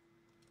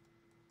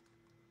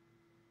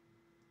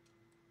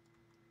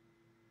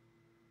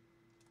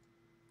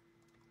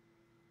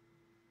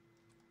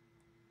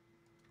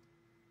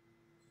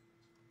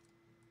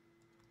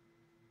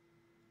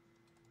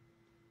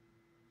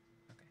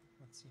 Okay,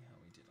 let's see how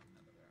we did on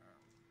that other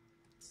arm.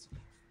 Let's see.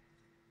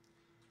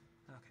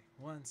 Okay,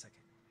 1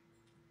 second.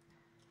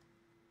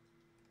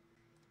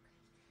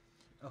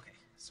 Okay,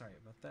 sorry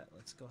about that.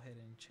 Let's go ahead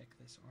and check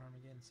this arm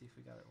again and see if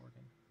we got it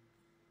working.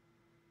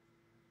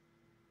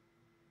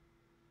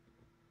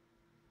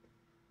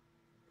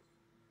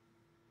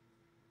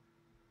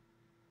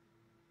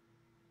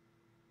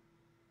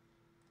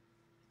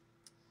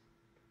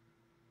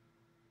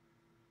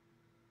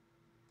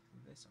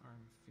 This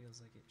arm feels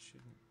like it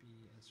shouldn't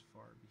be as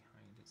far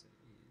behind as it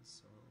is,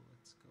 so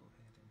let's go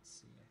ahead and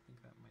see. I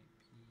think that might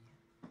be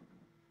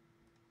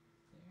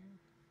there.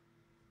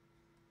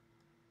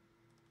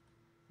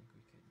 I think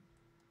we could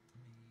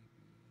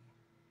maybe,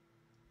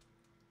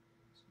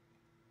 so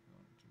I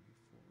want to move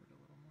forward a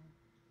little more.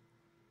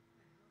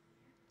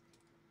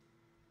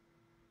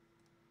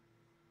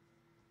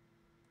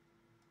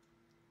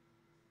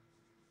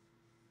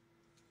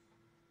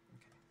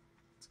 Okay,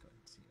 let's go ahead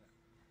and see that.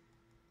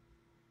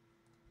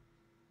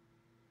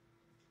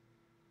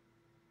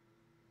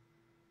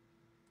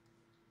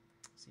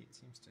 See, it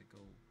seems to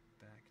go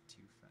back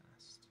too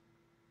fast.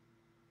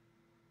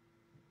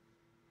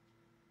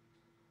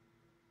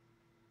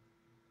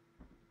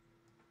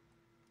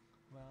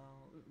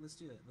 Well, let's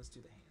do that. Let's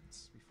do the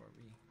hands before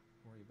we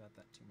worry about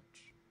that too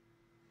much.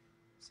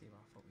 Save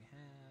off what we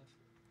have.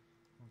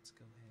 Let's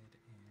go ahead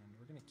and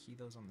we're going to key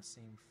those on the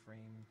same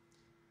frame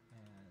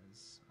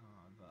as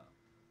the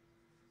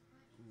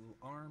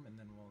arm, and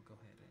then we'll go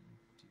ahead and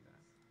do that.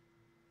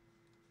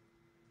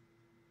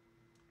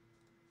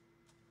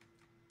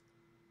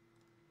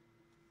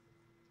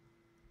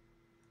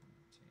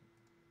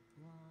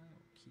 Line,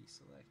 key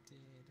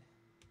selected.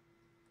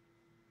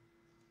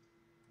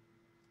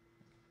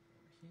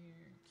 Over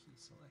here, key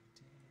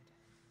selected.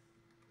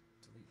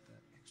 Delete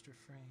that extra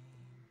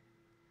frame.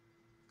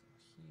 Go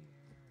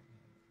here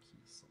and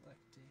key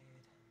selected.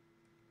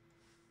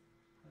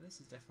 This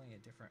is definitely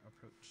a different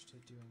approach to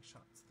doing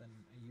shots than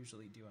I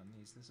usually do on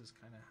these. This is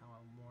kind of how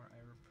I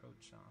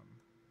approach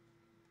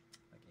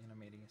like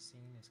animating a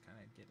scene is kind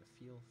of get a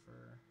feel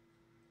for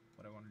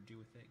what I want to do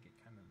with it, get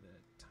kind of the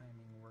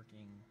timing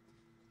working,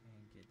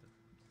 and get a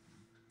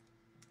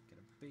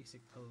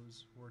basic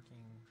pose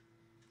working,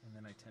 and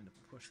then I tend to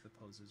push the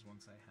poses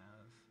once I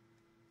have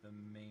the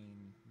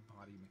main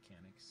body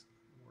mechanics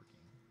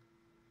working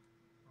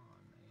on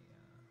a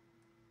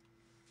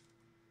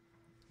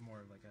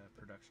more of like a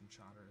production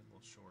shot or a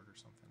little short or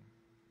something.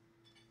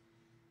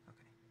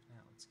 Okay,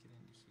 now let's get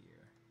into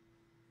here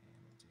and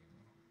we'll do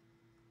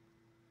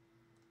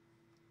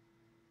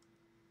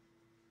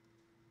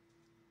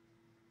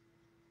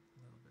a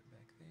little bit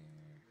back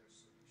there,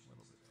 a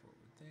little bit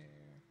forward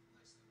there,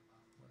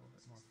 a little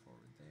bit more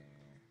forward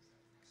there,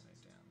 kind of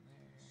down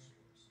there,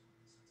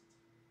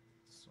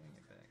 swing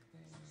it back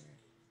there,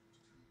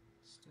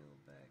 still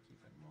back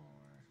even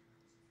more,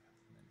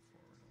 and then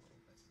forward a little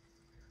bit.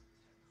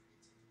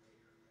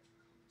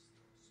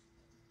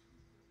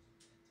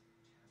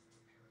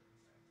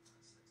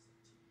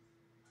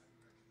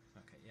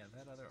 Okay, yeah,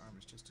 that other arm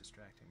is just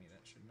distracting me.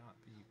 That should not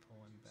be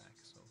pulling back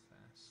so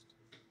fast.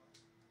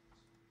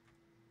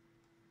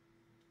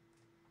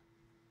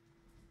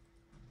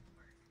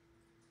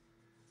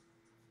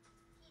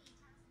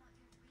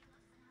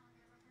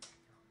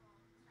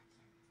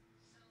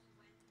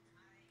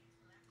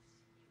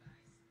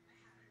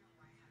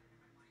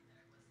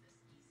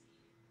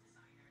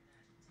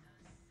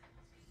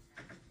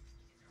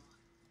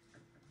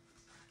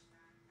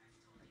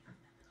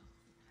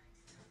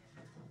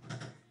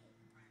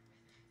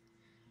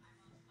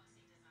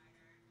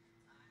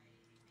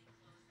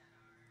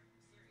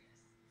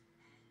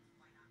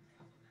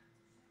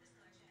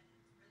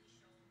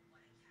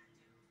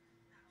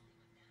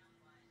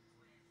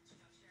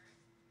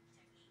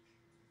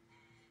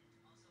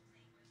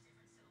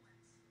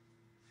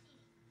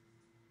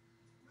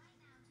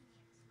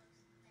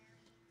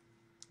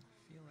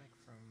 I feel like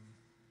from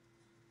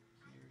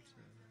here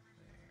to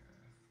there.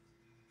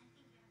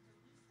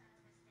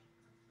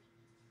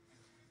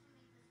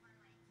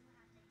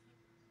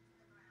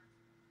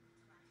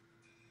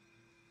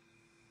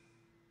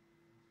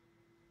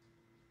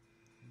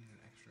 I need an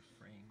extra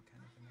frame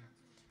kind of in there.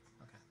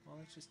 Okay, well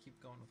let's just keep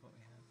going with what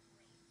we have.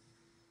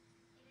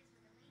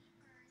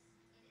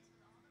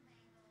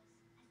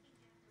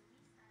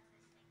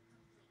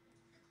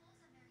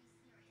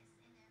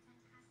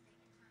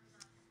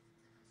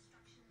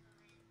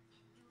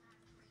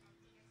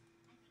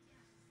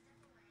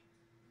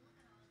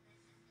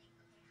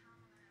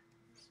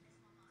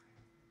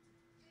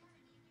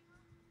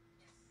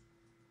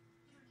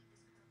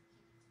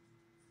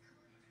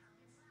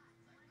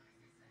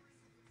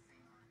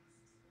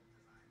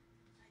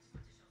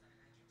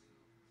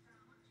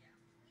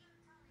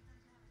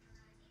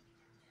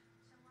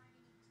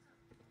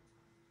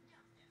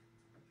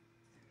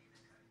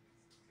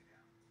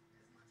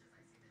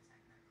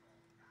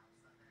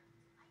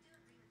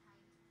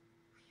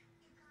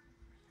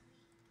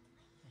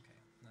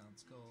 Now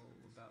let's go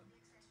about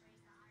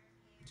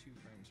 2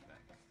 frames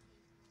back.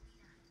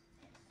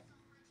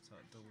 So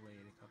it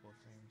delayed a couple of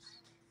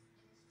frames.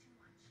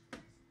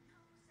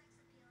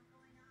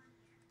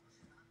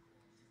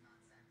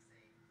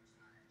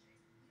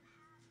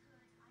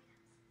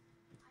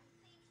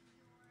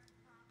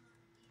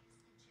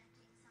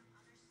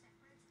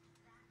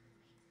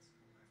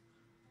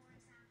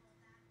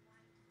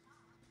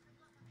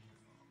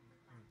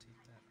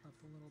 Rotate that up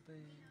a little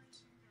bit.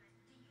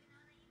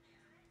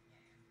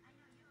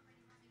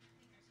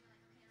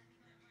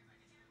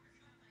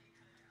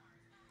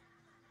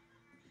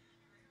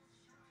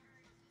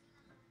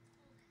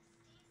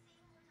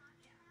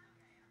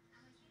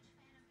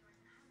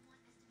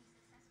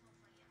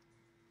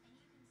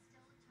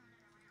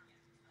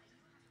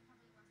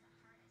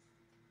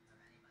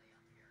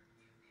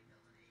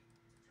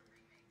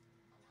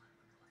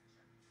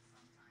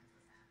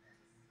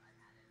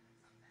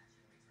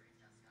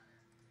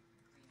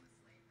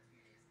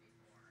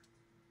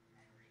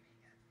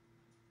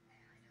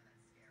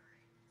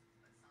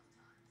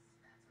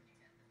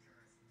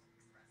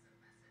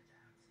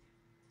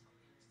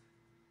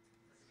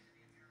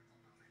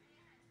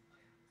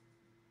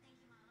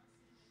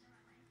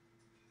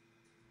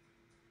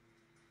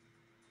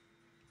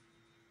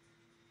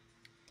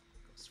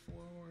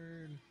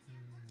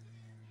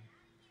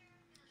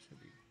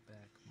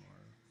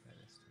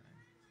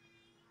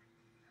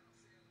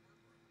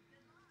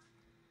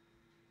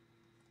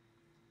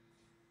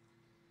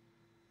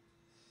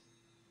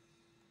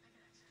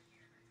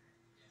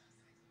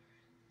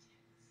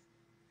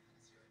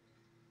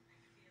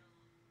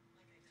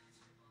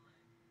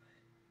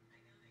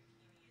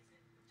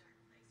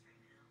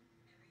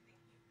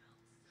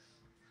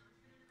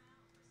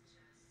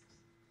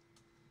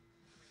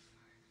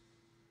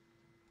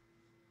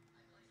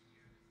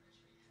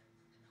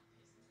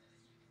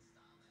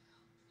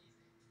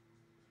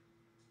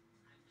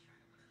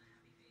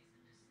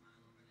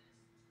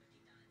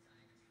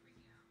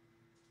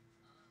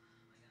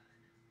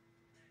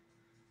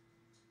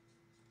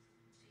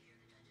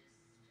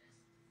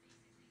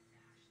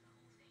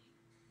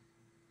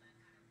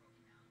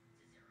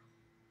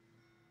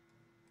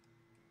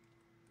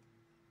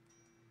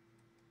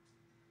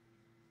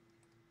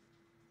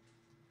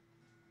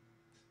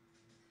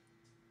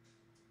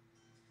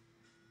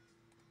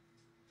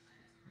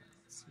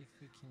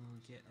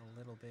 can get a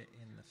little bit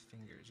in the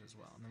fingers as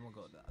well. And then we'll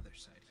go to the other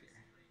side here.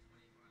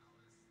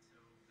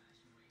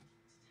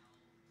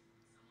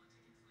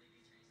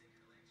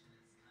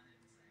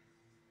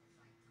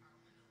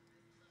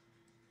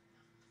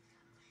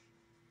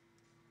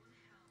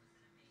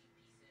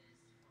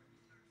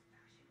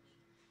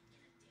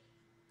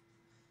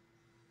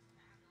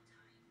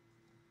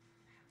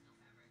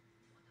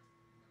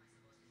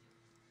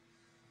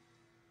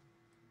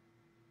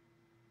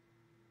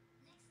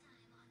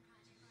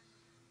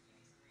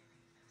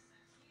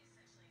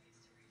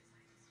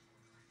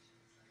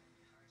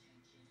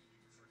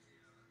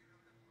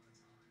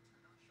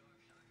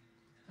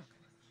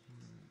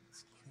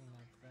 Let's clean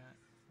up that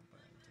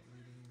by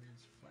deleting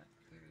these flat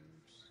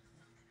curves.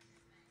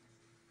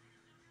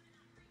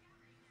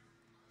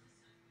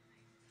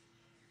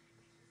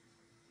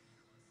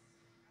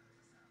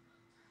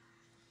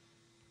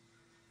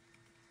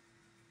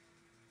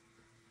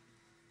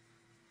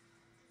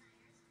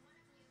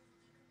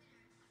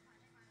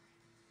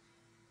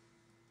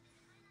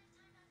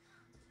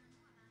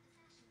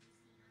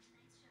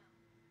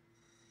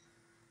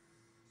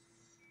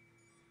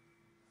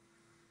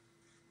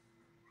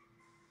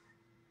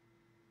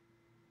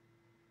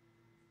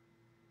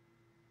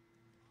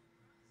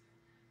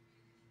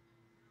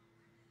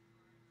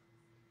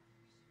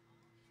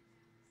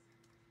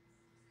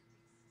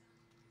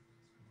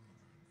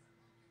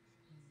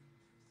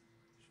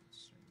 Should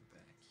swing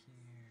back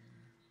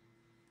here.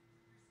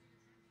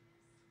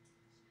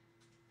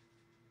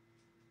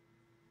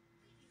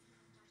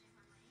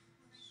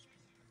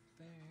 Start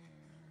there.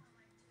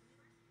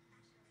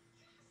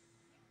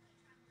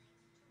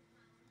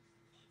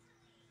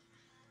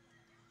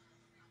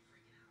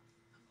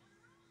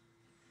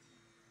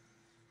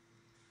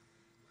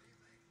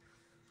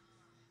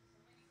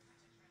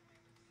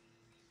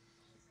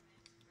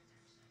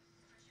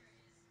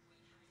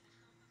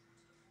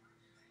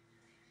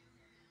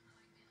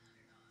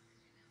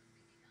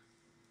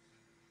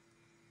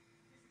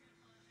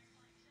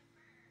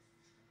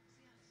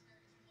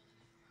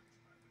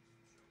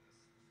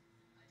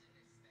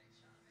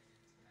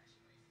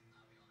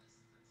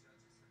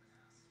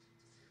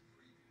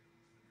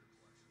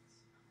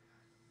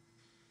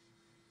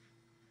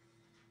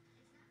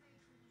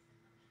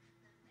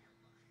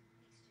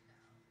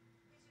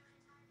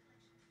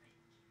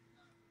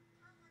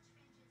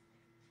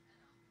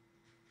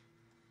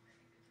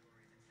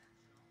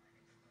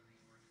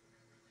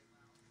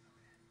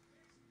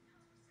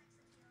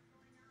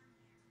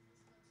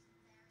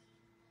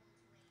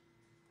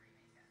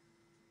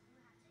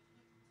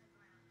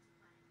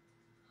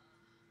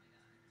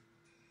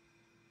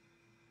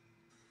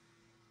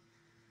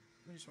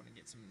 I just want to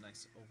get some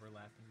nice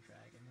overlap and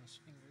drag in those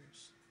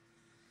fingers.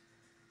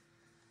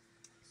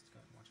 Let's go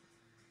ahead and watch it.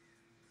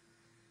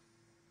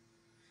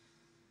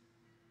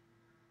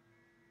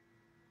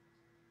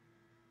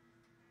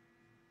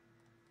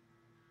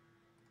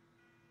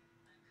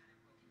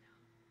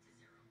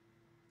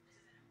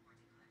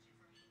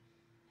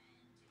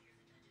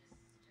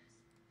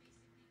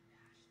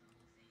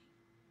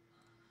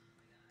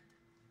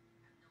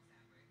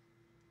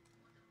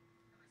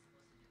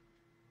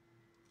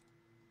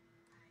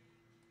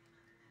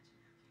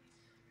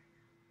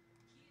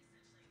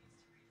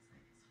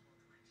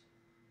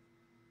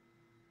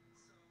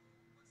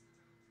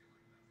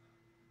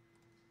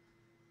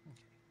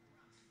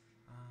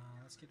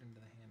 Let's get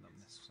into the hand on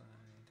this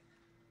side.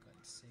 Go ahead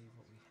and save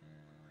what we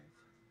have.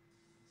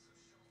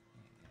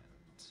 And I'm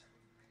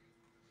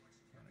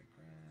gonna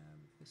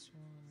grab this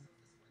one.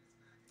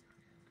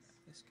 Grab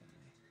this guy.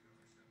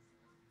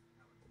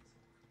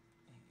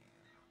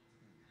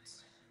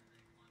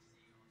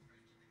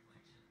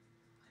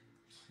 And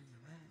key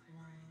that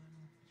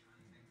one.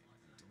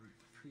 And delete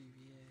the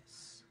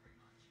previous.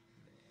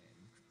 Then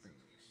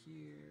bring it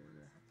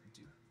here.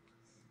 Do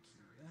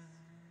key that.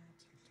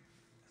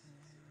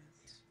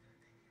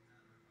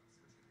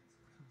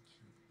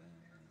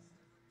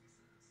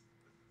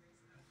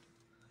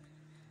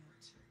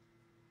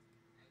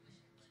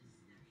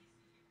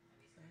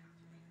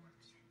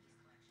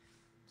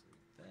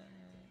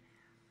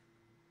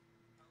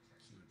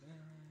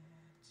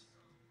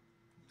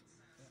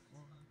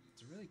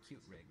 Really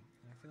cute rig,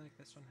 and I feel like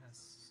this one has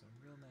some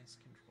real nice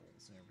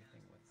controls and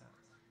everything with that.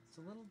 It's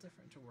a little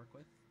different to work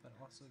with, but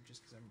also just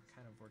because I'm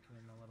kind of working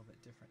in a little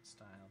bit different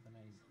style than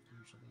I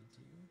usually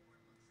do.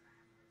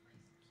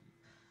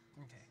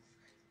 Okay,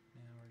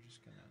 now we're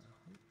just gonna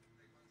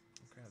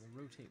grab the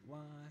rotate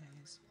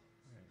Y's.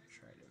 We're gonna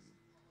try to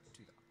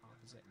do the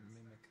opposite and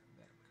mimic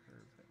that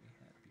curve that we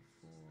had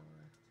before.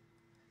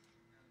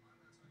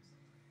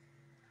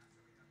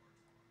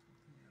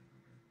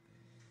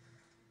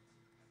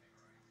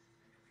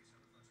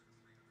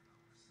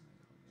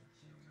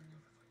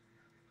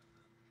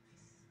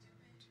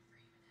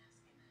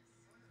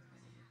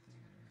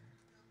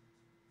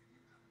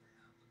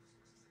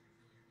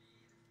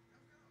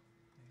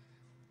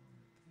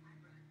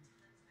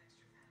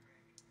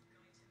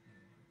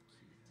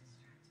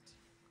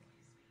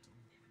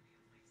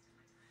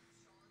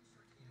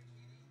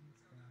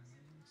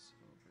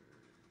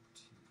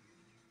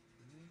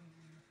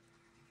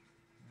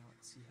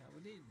 see how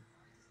we did.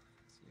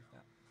 See if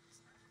that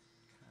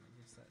kind of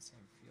gives that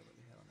same feel that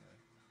we had on the other.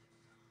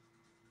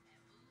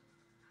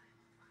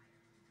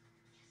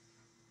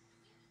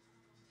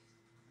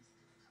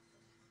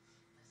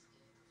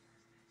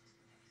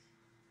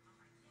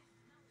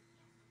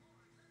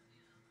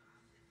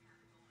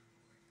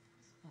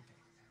 Okay,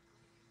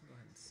 we'll go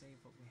ahead and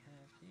save what we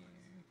have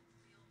here.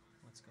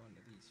 Let's go into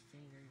these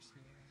fingers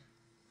here.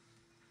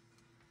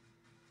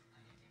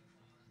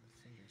 And the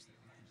fingers that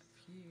we have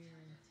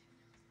here.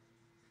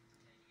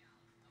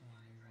 And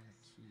we want to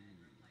key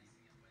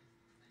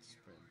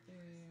spread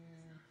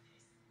there.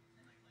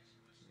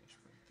 Here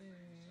spread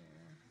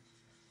there.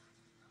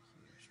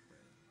 Here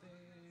spread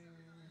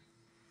there.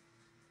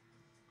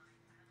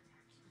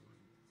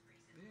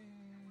 Key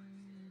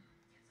there.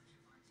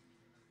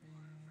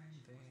 And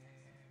there.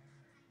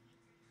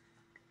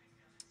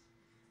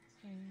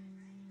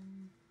 And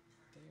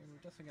there.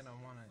 We're definitely going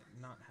to want to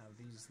not have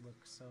these look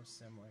so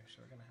similar,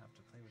 so we're going to have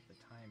to play with the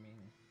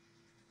timing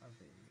of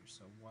it.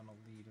 So one will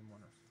lead and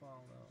one will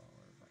follow,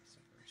 or vice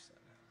versa.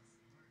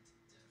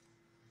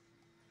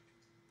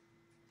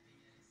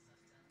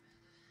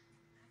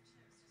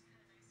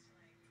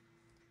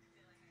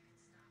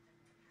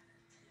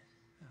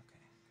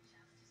 Okay.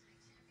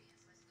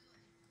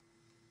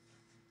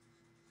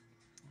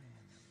 And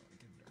then we'll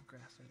give it our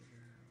graph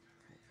editor.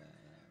 Pull that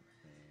out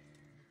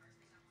there.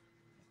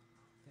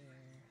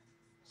 There.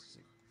 This is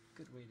a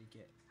good way to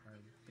get our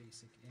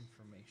basic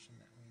information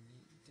that we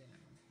need down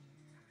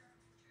here.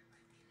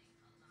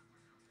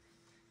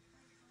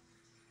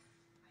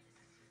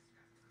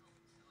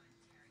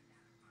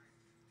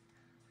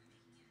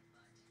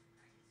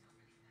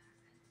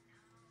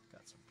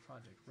 Got some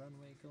Project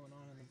Runway going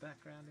on in the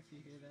background if you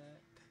hear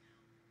that.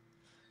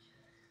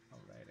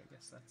 Alright, I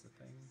guess that's the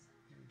thing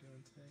we're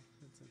doing today.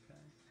 It's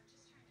okay.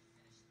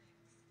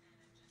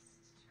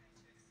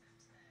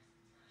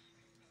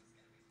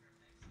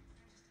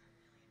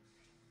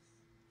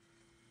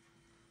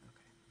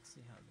 Okay, let's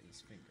see how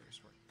these fingers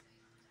work.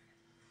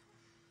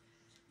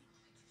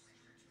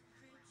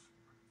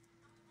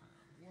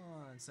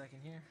 1 second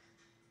here.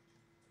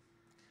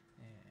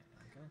 And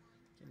go.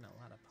 Getting a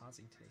lot of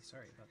pausing today.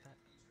 Sorry about that.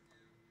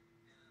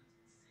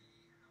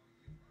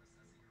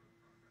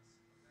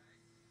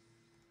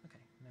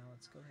 Okay, now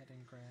let's go ahead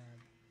and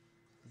grab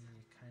the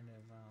kind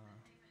of,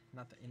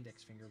 not the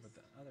index finger, but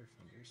the other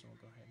fingers. And we'll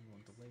go ahead and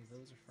we'll delay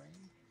those a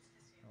frame.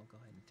 And we'll go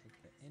ahead and take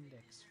the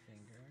index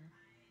finger.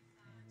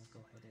 And we'll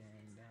go ahead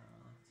and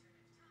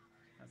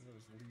have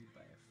those lead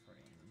by a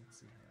frame.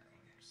 Let's see how that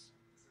works.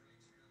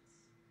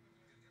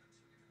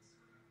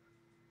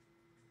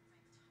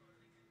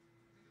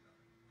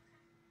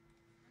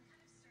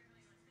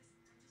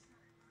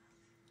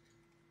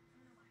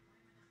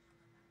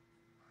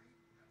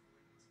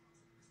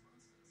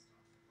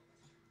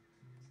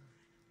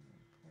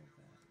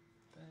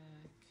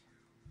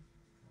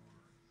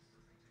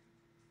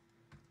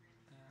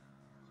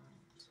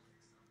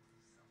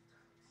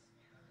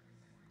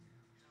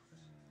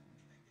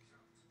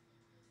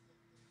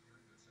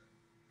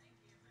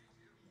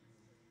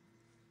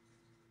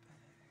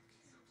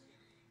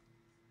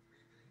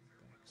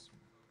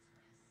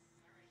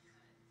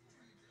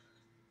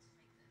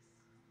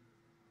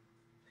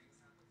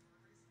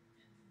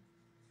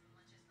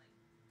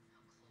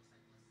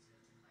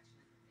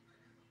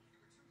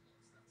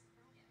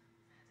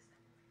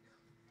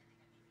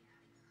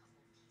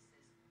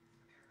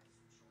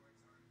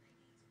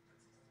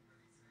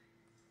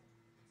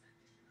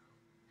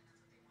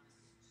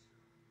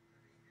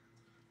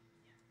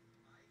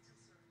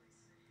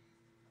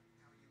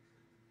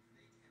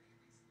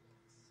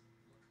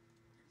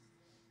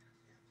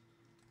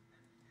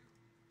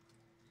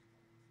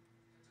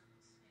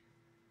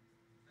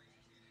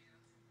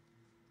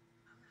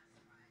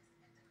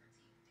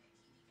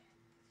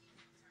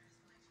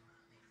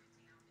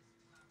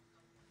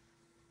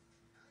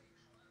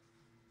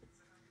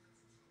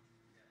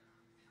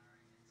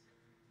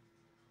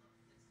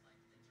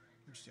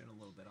 I'm just doing a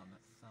little bit on that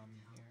thumb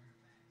here.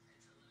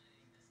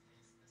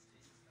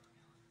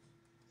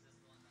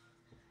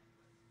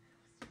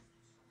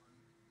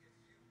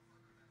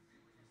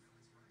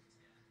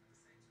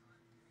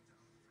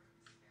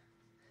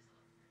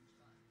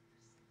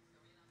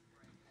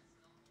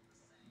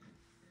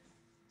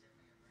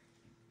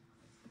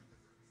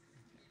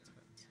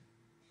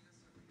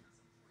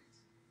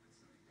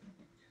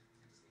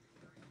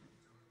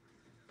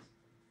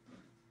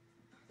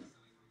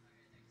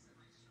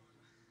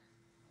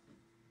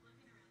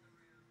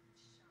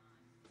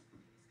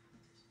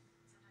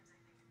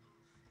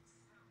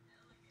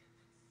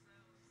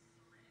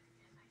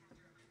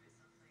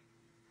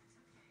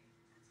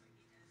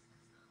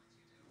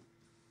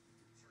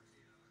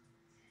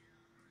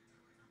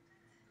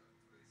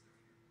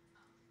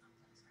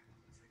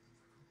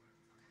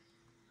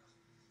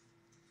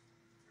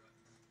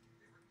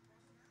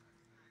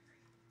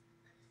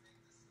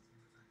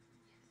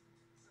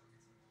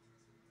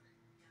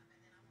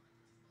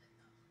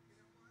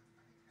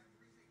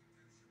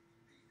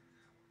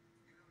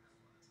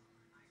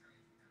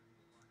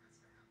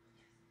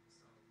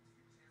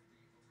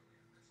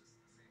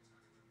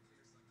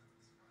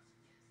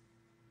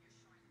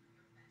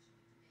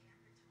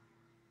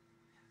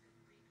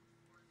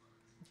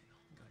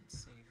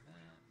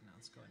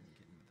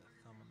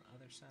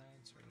 other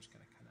side, so we're just going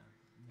to kind of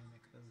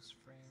mimic those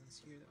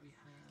frames here that we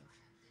have.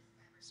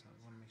 So I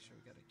want to make sure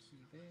we got a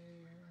key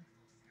there.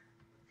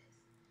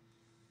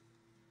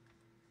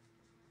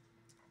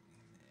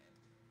 And then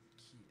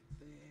key it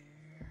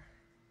there.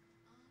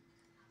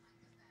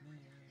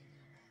 There.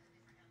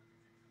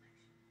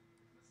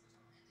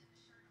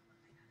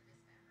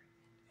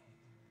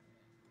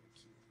 And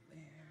key it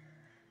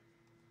there.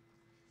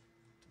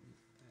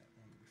 Delete that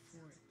one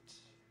before it.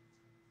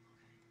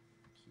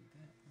 Key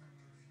that one.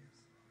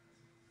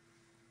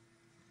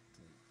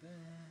 Delete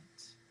that.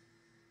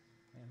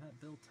 Man, that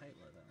Bill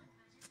Tytla though.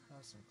 That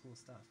was some cool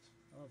stuff.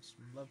 I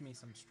love me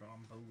some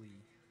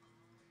Stromboli.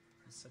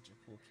 He's such a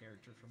cool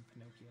character from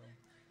Pinocchio.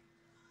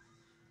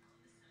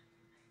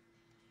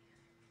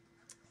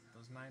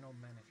 Those 9 old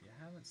men, if you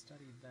haven't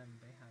studied them,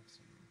 they have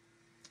some...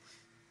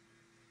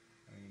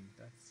 I mean,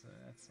 that's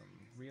some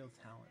real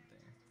talent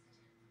there.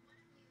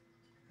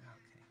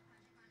 Okay.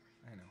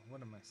 I know,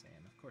 what am I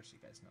saying? Of course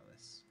you guys know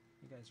this.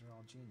 You guys are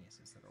all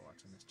geniuses that are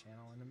watching this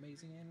channel and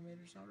amazing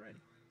animators already.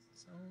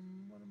 So,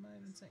 what am I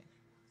even saying?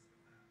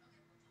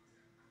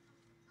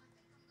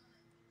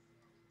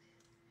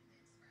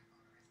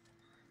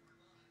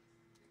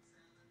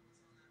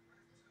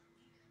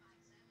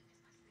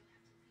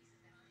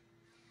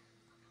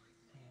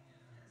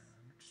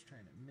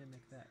 Trying to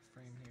mimic that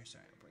frame here.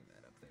 Sorry, I'll bring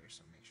that up there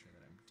so make sure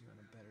that I'm doing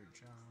a better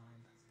job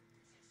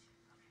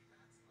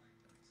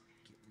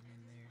getting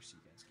in there so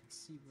you guys can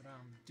see what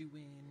I'm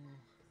doing.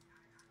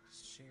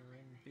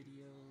 Sharing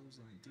videos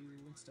and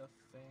doing stuff,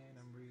 and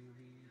I'm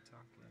really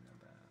talking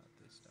about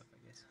this stuff, I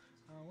guess.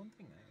 One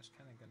thing I was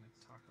kind of going to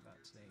talk about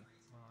today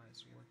while I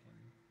was working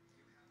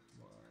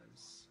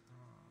was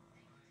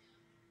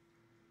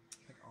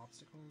like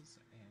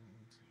obstacles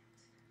and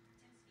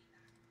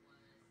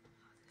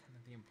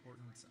the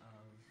importance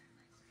of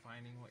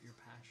finding what your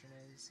passion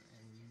is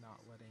and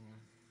not letting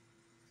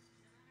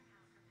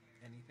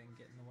anything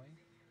get in the way.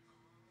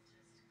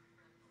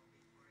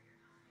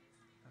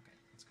 Okay,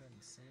 let's go ahead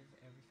and save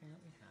everything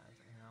that we have,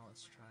 and now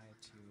let's try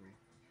to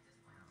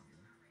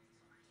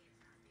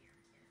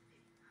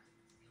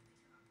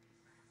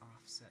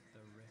offset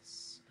the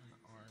wrists and the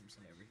arms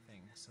and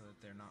everything so that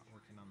they're not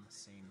working on the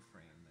same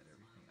frame that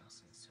everything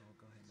else is. So I'll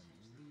go ahead and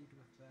lead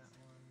with that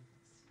one,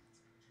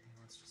 and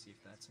let's just see if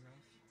that's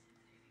enough.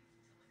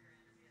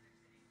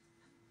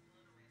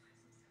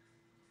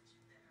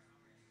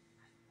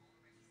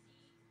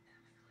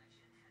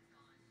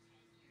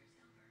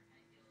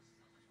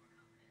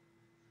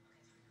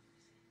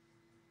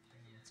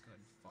 Let's go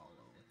ahead and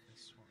follow with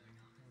this one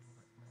a little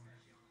bit more.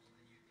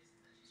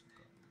 So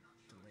go ahead and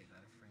delay that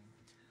a frame.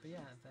 But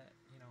yeah, that,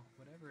 you know,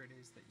 whatever it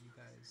is that you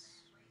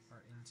guys are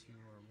into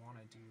or want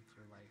to do with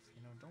your life, you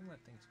know, don't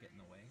let things get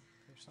in the way.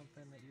 If there's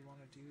something that you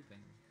want to do,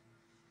 then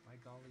by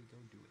golly, go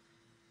do it.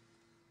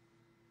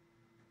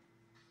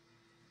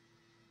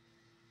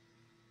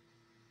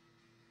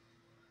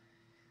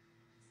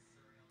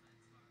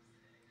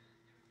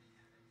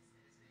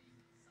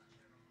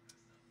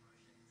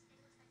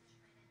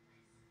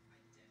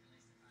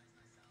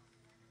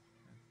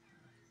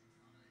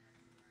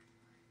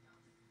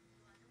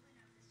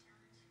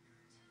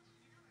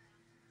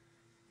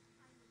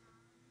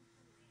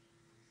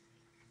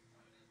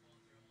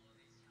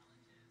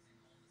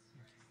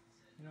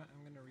 You know what,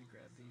 I'm going to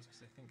re-grab these because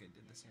I think I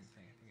did the same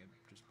thing. I think I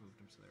just moved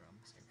them so they're on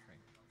the same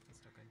frame.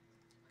 That's still good.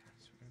 Okay,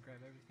 so we're going to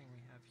grab everything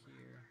we have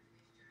here.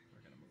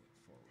 We're going to move it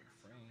forward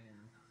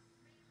frame.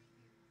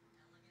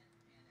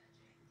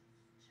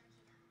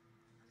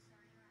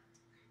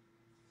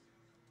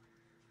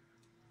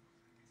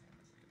 And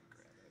we're going to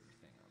grab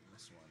everything on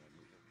this one and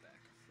move it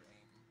back a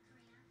frame.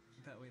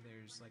 That way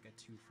there's like a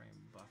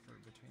 2-frame buffer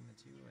between the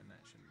two, and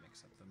that should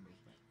mix up the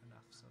movement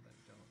enough so that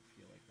it don't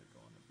feel like they're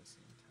going at the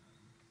same time.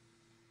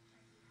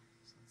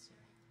 So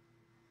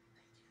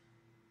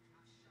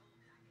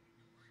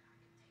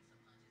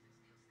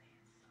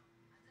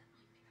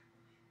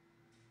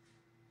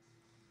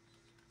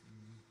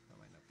that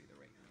might not be the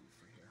right move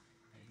for here.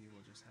 Maybe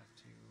we'll just have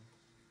to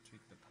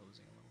tweak the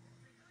posing a little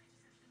more.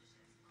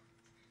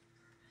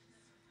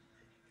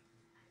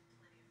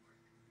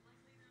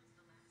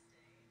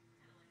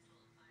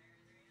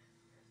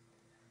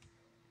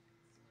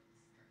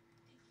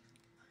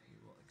 We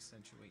will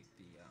accentuate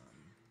the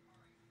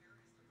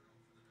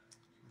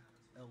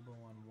elbow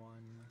on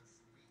one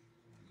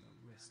and the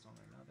wrist on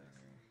another.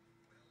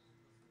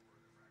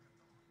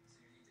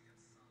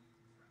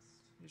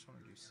 You just want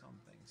to do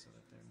something so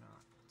that they're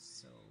not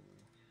so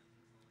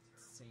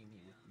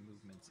samey with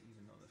movements,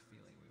 even though the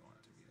feeling we want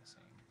it to be the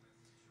same.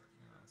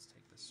 Let's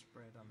take the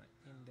spread on the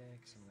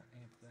index and we'll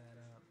amp that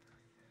up.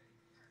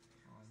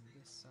 On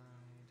this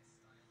side,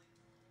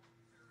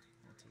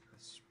 we'll take the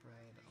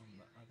spread on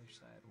the other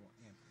side, we'll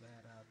amp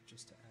that up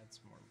just to add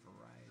some more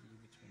variety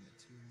between the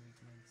two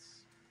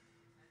movements.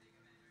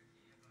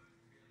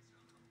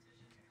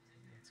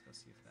 Okay, let's go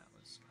see if that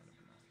was kind of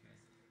enough here.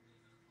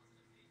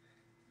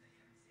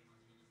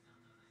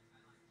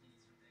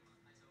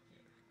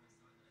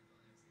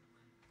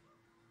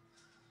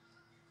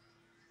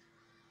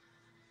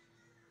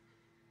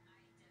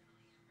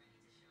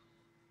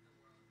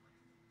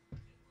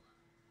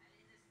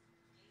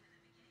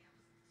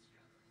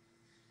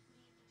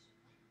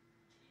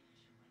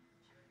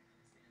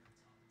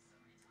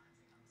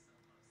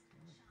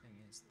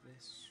 It's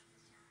this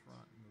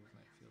front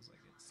movement feels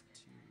like it's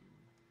too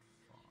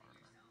far.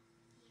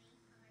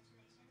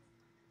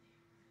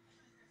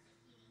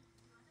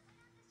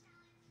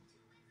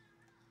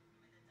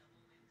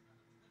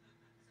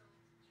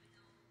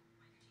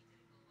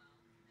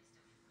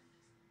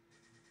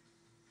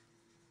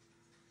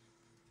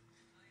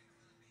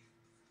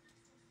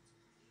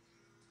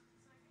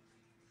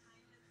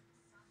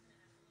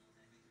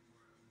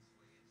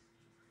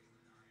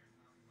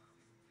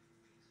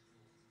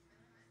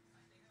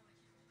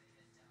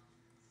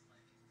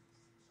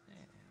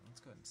 Let's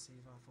go ahead and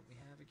save off what we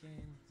have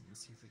again and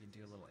see if we can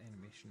do a little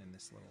animation in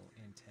this little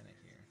antenna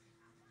here.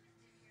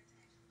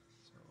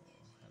 So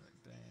have it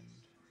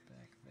bend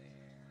back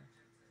there,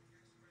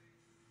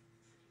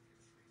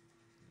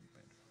 and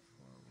bend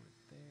forward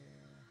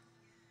there,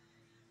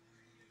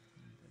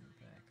 and bend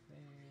back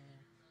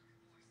there,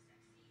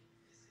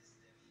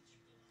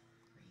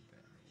 and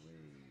bend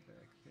way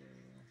back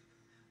there,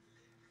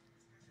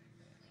 and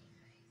then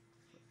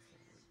flip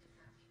forward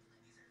there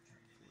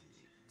at 48.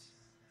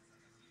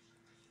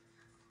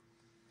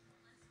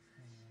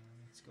 And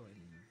let's go ahead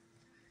and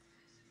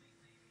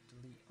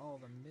delete all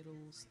the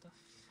middle stuff.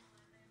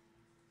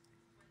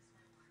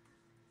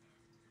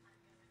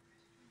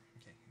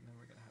 Okay, and then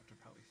we're going to have to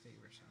probably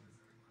favor some.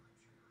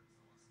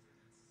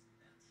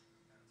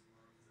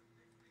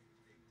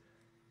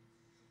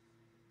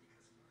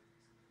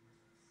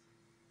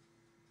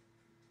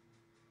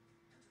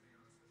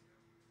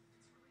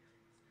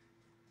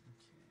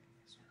 Okay,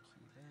 so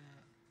key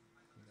that,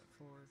 move that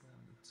forward, 1,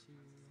 2,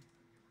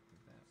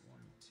 move that 1,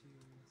 2.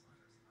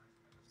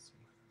 Let's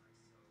see.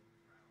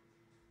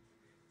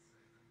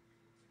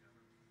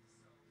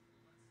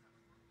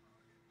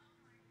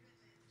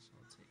 So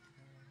I'll take that.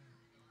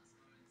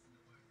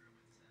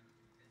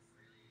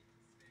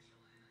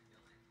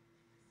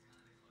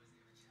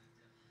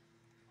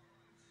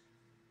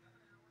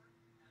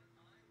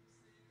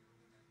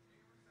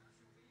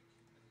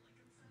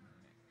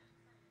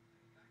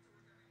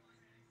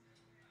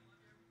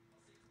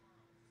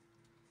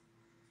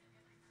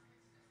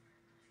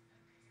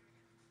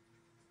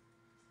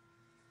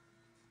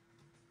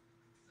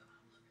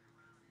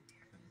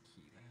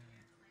 Key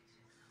that,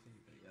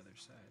 favor the other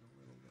side a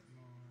little bit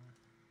more.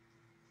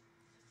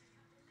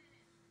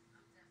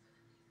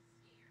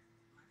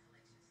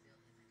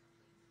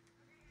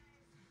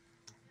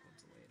 We'll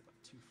delay it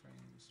about 2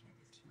 frames, 1,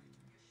 2.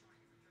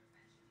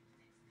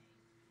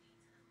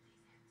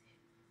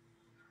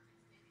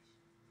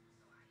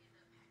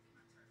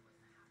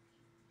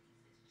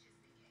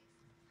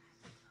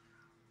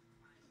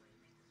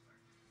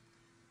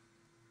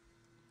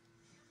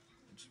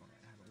 I just want to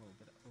add a little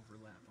bit of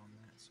overlap on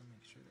that, so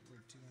make sure that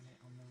we're doing it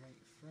on the right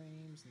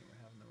frames and that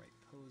we're having the right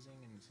posing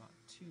and it's not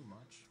too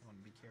much. I want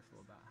to be careful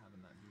about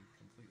having that be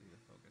completely the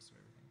focus of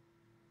everything.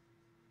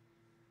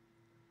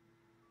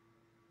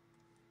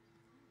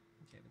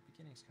 Okay, the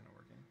beginning's kind of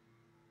working.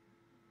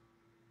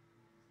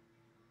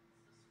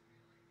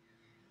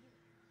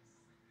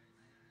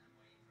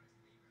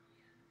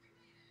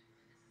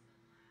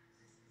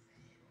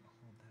 I'm going to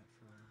hold that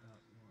for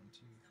about 1,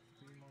 2,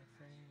 3 more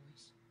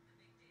frames.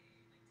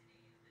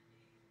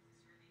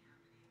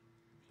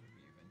 Maybe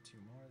even 2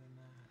 more than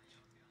that.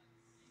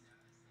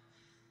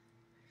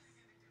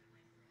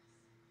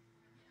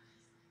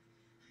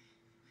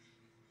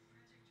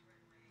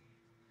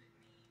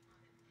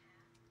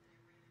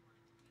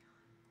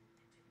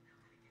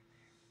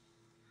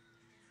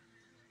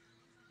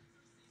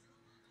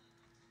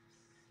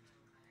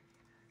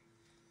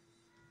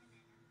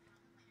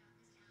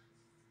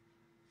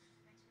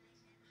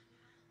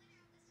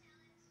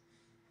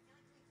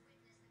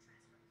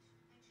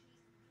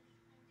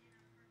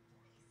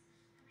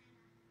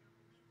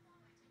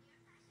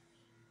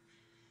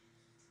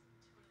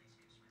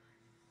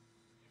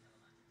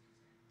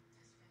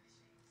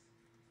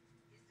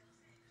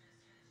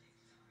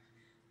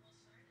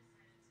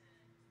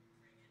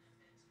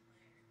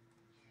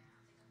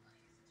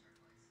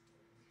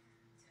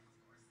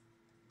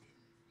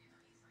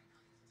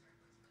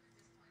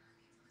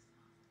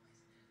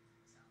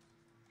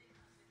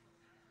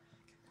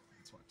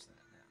 Let's watch that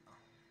now.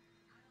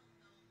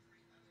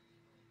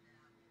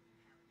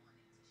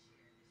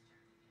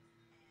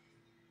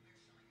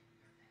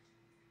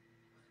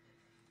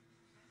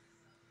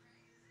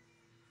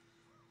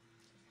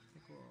 I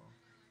think we'll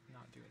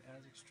not do it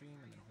as extreme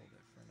and then hold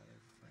it for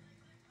another frame.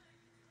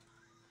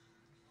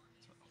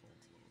 So it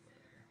holds a little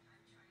better.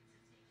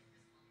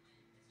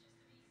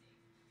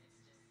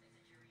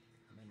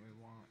 And then we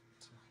want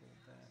to hold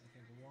that, I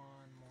think, 1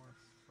 more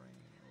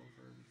frame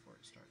over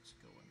before it starts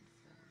going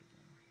forward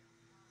again.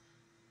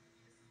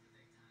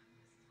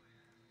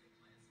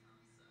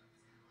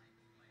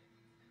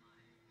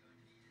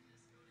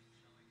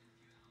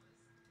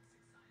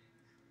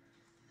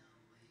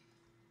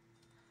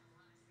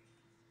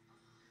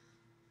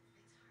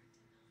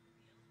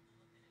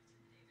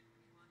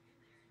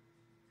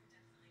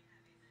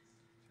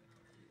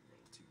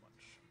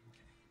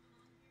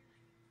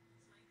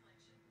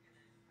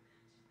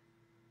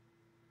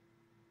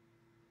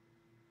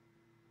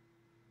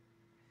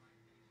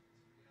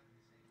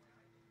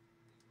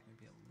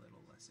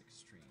 less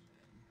extreme.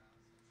 And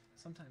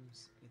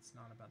sometimes it's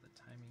not about the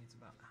timing, it's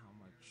about how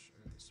much,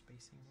 or the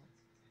spacing.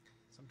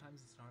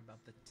 Sometimes it's not about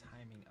the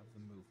timing of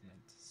the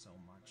movement so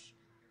much,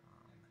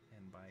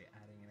 and by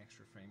adding an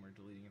extra frame or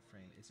deleting a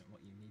frame isn't what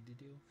you need to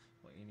do.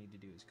 What you need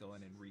to do is go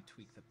in and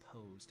retweak the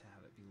pose to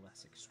have it be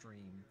less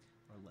extreme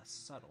or less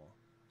subtle,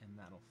 and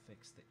that'll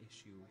fix the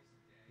issue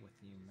with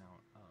the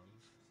amount of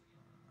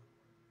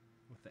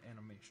with the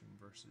animation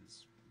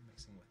versus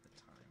mixing with the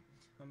time.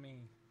 Let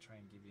me try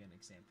and give you an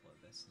example of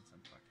this since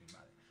I'm talking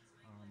about it.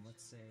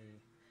 Let's say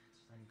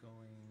I'm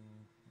going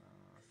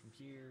from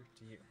here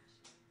to here.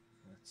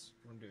 That's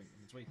what I'm doing.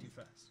 It's way too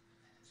fast.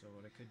 So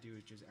what I could do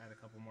is just add a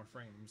couple more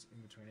frames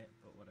in between it,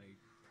 but what I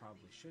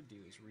probably should do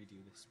is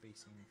redo the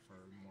spacing for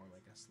more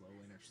like a slow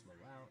in or slow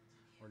out,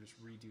 or just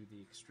redo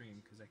the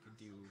extreme, because I could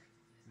do,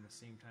 in the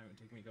same time it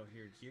would take me to go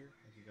here to here,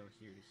 I could go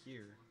here to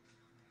here,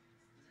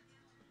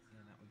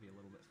 and that would be a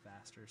little bit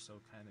faster.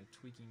 So kind of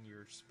tweaking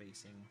your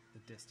spacing,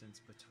 the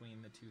distance between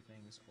the two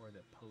things, or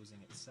the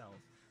posing itself.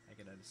 I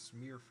could add a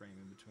smear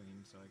frame in between,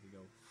 so I could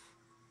go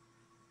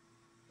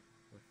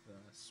with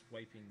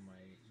swiping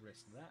my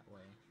wrist that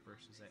way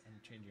versus and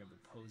changing up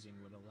the posing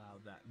would allow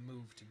that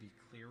move to be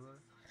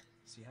clearer.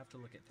 So you have to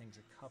look at things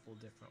a couple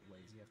different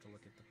ways. You have to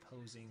look at the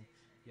posing,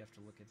 you have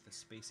to look at the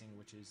spacing,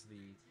 which is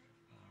the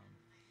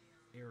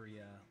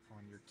area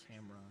on your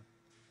camera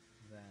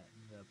that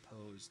the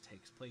pose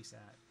takes place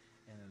at,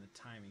 and then the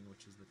timing,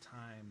 which is the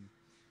time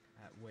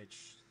at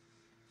which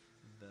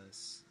the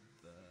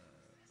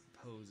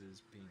pose is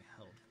being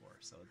held for.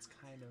 So it's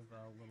kind of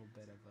a little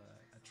bit of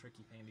a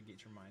tricky thing to get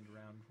your mind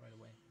around right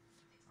away.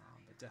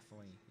 But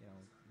definitely,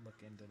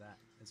 look into that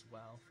as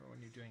well for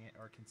when you're doing it,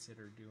 or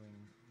consider doing,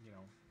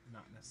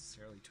 not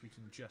necessarily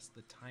tweaking just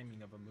the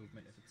timing of a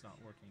movement if it's not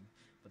working,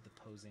 but the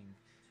posing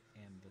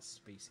and the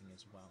spacing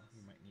as well.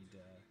 You might need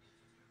to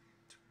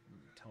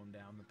tone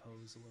down the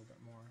pose a little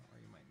bit more, or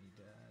you might need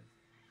to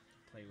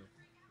play with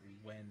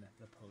when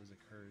the pose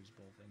occurs,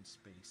 both in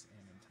space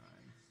and in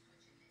time.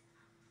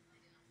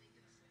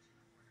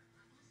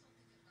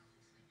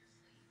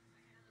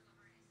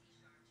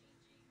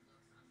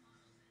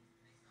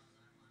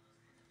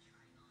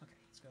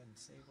 Go ahead and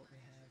save what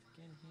we have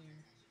again here,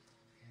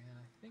 and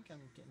I think I'm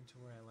getting to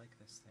where I like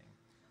this thing.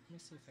 Let me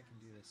see if I can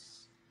do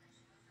this.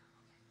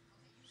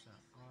 There's an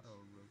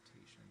auto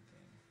rotation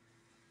thing.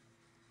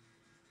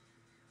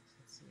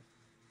 So let's see if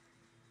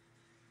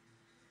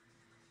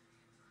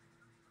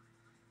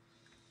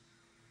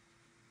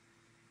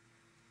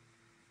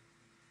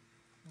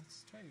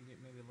let's try to get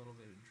maybe a little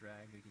bit of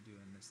drag we could do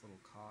in this little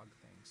cog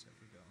thing, so I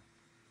could go.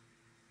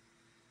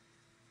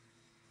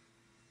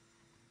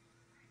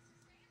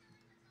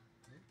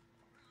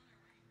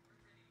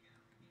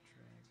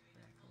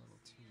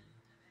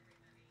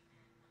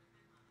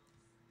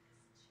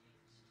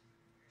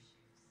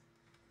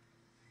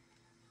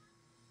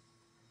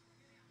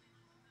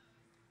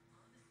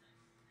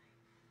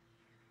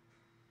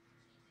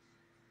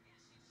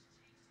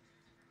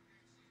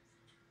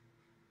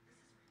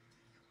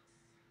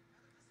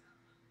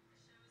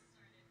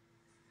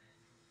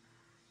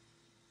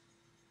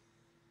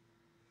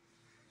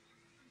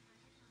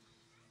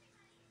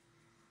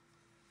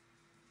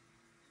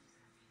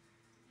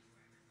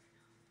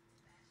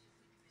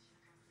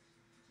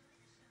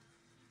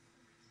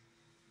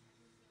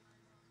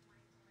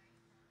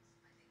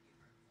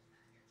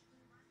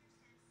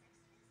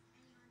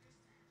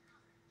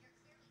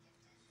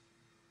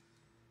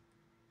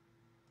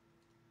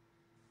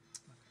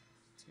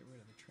 Let's get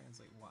rid of the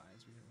translate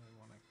Y's. We didn't really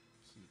want to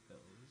keep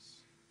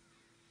those.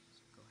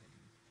 So go ahead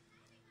and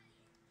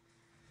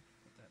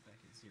put that back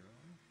at 0.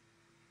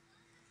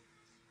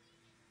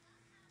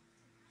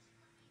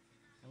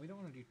 And we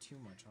don't want to do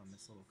too much on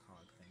this little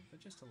cog thing,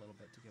 but just a little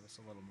bit to give us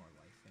a little more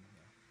life in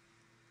here.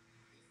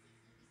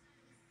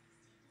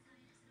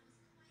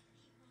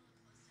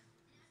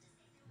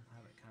 We'll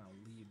have it kind of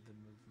lead the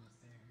movement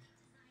there.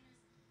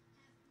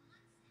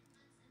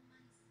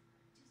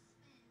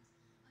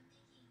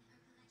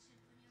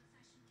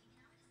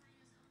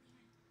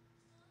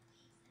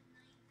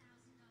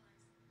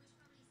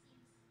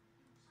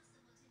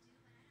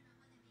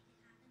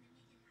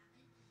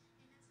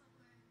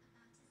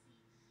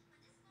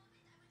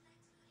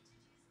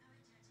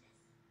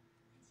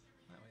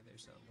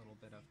 There's a little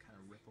bit of kind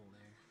of ripple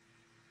there.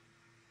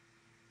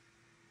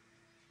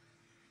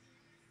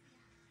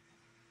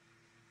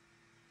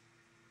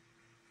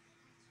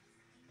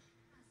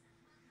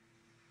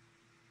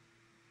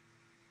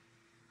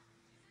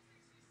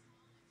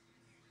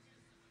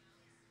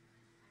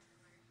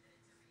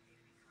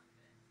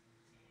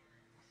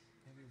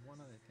 Maybe one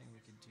other thing we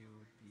could do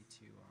would be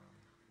to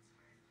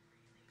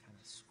kind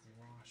of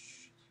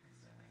squash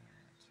that.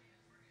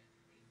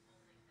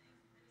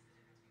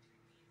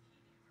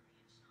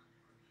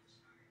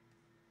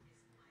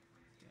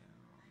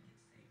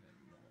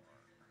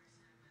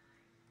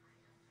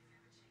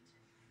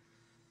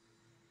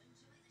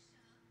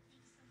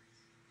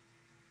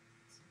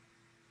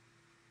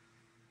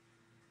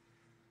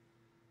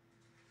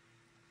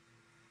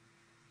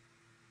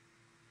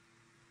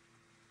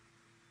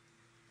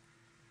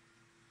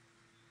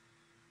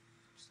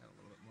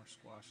 more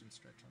squash and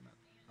stretch on that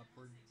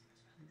upward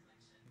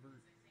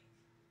vert.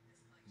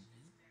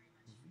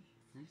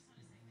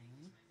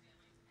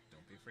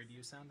 Don't be afraid to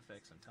use sound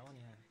effects. I'm telling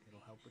you,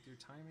 it'll help with your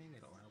timing.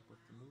 It'll help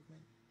with the movement.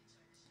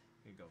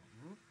 You go.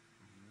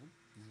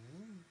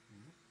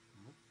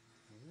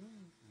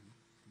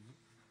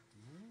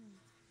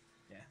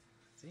 Yeah,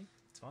 see,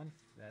 it's fun.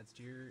 That's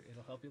your.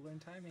 It'll help you learn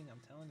timing.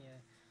 I'm telling you.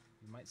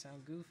 You might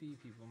sound goofy.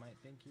 People might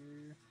think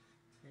you're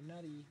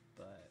nutty,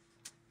 but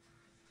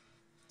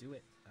do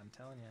it. I'm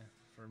telling you.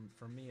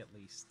 For me at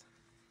least,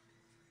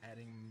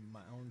 adding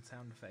my own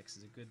sound effects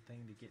is a good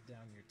thing to get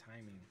down your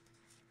timing.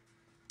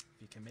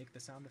 If you can make the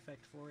sound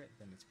effect for it,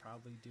 then it's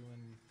probably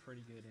doing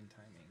pretty good in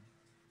timing.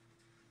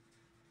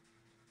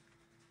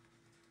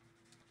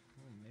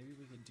 Maybe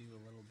we could do a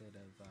little bit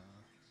of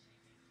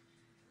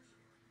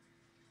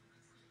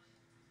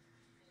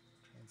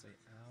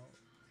translate out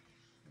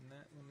in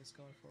that when it's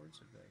going forward.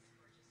 So big.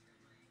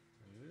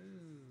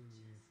 Ooh.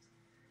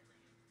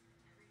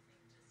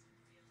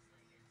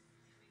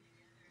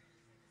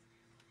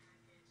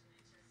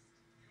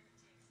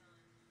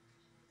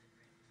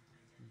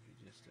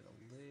 We just did a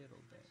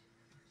little bit.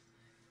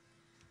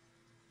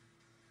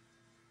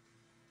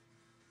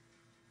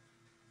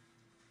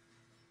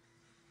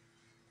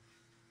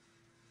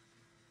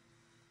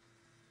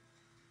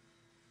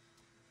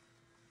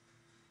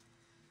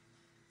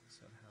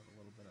 So it have a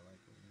little bit of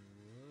like,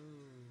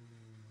 whoa.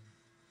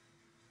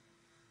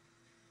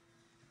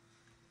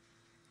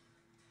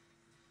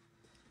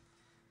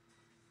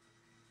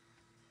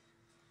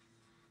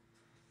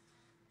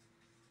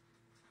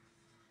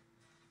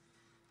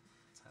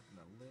 It's happened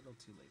a little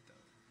too late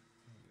though.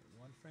 Maybe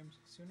 1 frame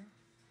sooner?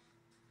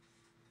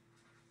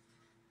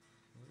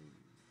 Ooh.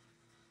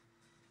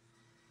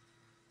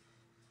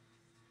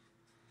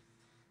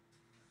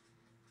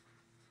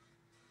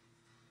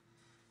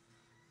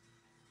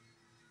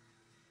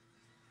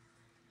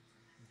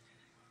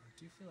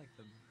 I do feel like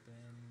the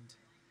bend,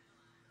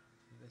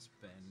 this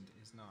bend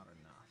is not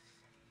enough.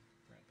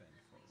 That bend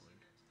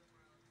forward.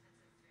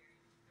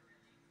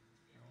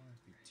 I don't want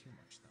it to be too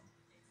much though.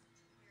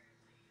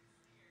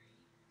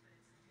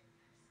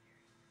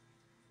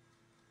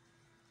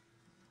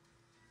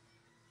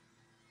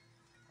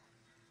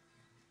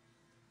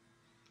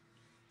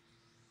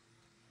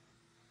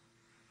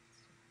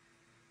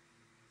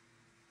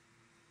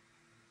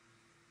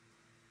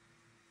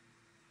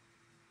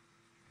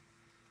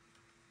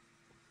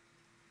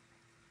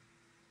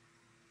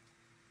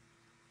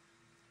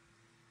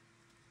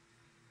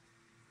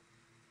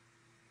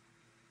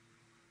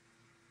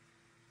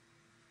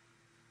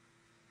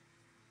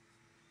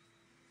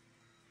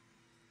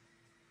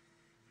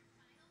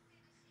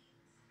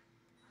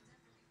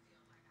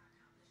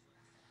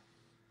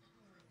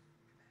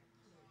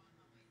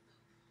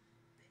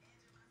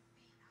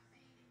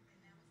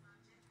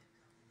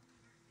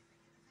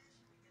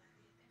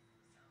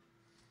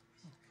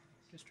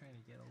 Just trying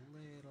to get a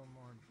little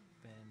more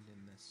bend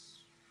in this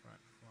front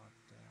flop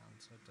down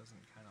so it doesn't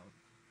kind of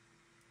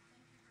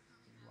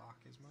lock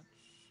as much.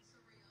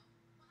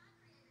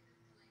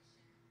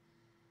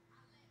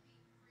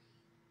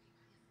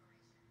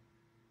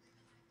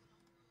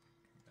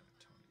 Gotta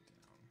tone it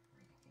down.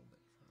 I'm gonna hold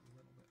it for a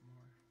little bit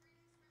more.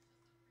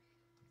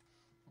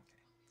 Okay,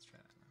 let's try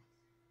that now.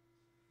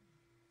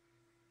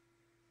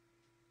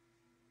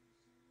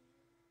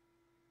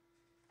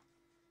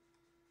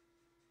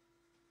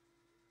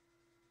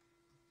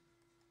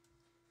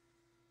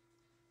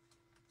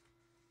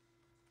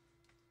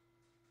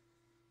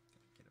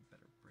 Get a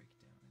better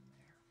breakdown in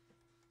there. A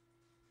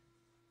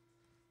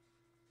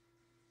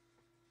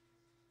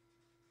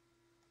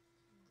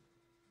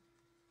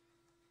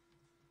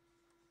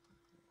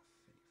little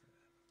fitty for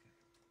that. Okay,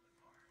 a little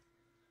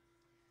bit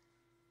more.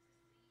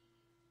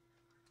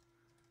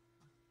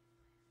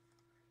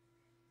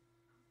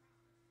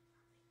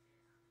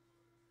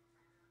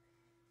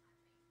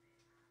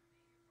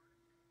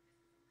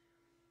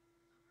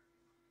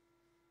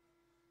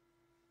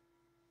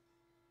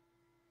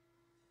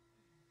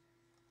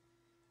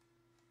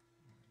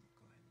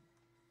 Go ahead and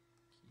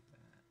keep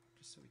that,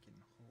 just so we can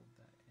hold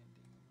that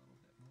ending a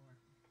little bit more.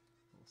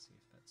 We'll see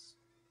if that's...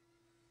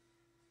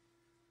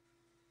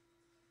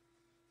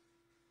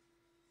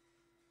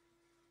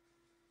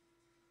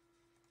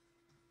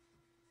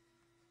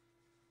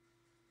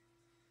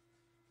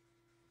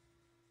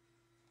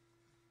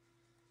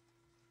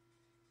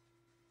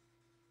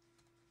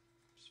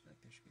 Just feel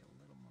like there should be a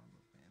little more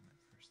movement in that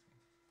first thing.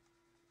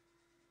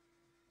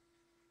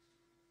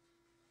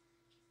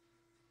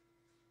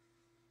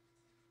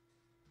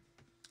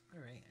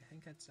 Alright, I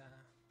think that's a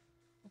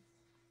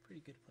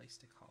pretty good place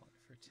to call it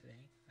for today.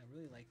 I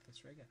really like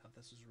this rig. I thought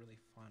this was a really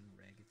fun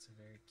rig. It's a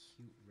very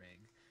cute rig.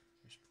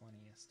 There's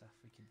plenty of stuff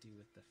we could do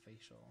with the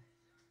facial.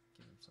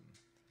 Give him some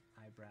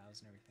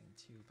eyebrows and everything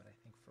too, but I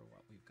think for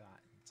what we've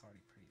got, it's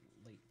already pretty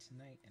late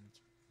tonight, and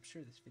I'm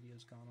sure this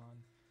video's gone on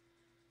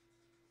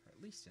for at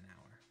least an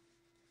hour,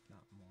 if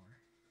not more.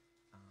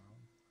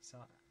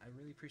 So I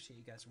really appreciate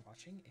you guys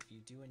watching. If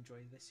you do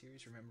enjoy this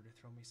series, remember to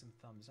throw me some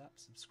thumbs up,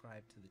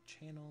 subscribe to the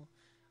channel,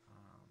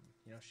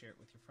 share it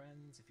with your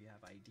friends. If you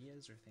have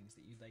ideas or things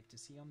that you'd like to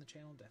see on the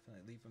channel,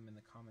 definitely leave them in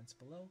the comments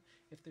below.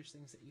 If there's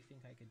things that you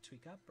think I could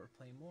tweak up or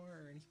play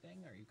more or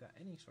anything, or you've got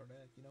any sort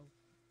of,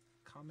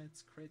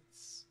 comments,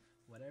 crits,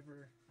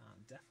 whatever,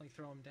 definitely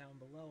throw them down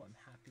below. I'm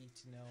happy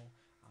to know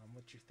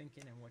what you're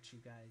thinking and what you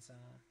guys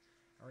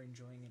are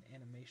enjoying in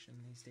animation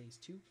these days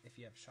too. If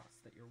you have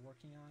shots that you're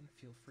working on,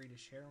 feel free to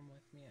share them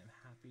with me. I'm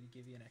happy to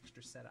give you an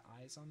extra set of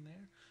eyes on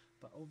there.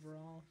 But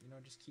overall,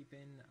 just keep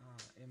in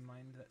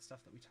mind that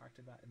stuff that we talked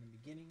about in the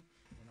beginning,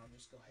 and I'll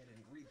just go ahead and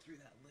read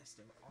through that list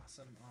of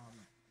awesome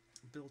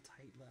Bill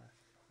Tytla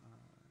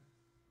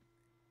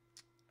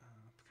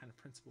kind of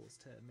principles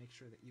to make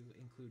sure that you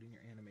include in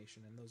your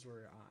animation. And those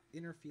were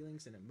inner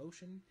feelings and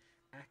emotion,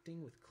 acting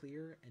with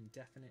clear and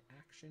definite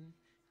action,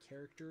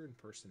 character and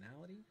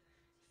personality,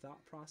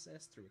 thought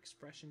process through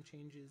expression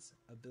changes,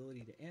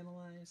 ability to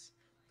analyze,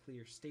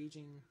 clear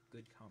staging,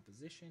 good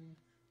composition,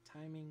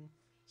 timing,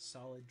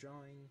 solid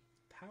drawing,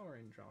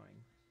 power in drawing,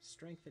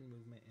 strength in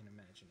movement, and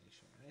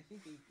imagination. And I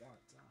think we've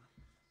got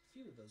a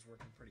few of those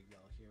working pretty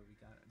well here. We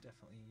got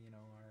definitely,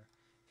 our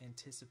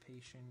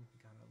anticipation, we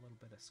got a little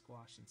bit of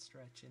squash and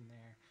stretch in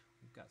there.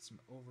 We've got some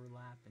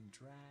overlap and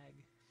drag.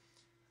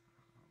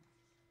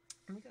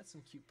 And we got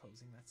some cute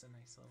posing. That's a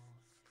nice little,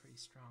 pretty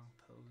strong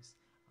pose.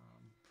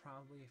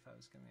 Probably if I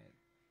was going to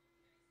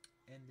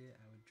end it,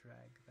 I would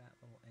drag that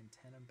little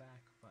antenna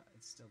back, but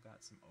it's still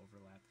got some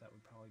overlap. That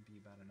would probably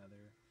be about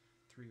another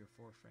 3 or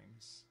 4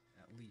 frames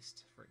at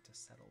least for it to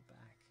settle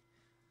back.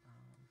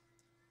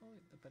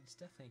 But it's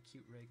definitely a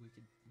cute rig. We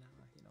could,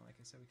 like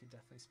I said, we could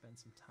definitely spend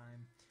some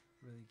time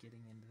really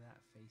getting into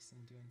that face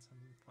and doing some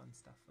fun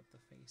stuff with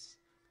the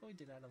face. But we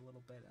did add a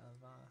little bit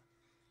of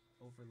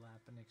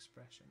overlap and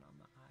expression on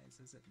the eyes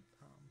as it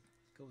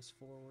goes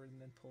forward and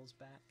then pulls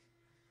back.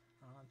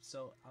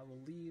 So I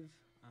will leave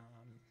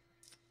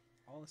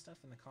all the stuff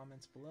in the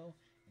comments below,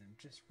 and I'm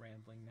just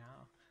rambling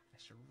now. I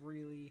should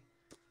really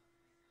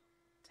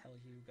tell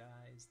you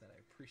guys that I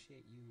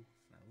appreciate you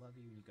and I love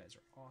you. You guys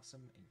are awesome,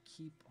 and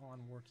keep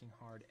on working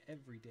hard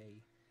every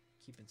day.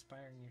 Keep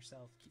inspiring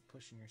yourself, keep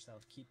pushing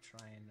yourself, keep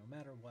trying, no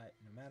matter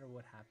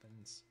what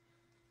happens.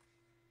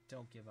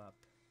 Don't give up.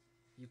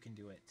 You can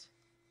do it.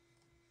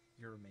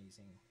 You're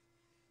amazing.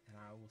 And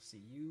I will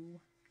see you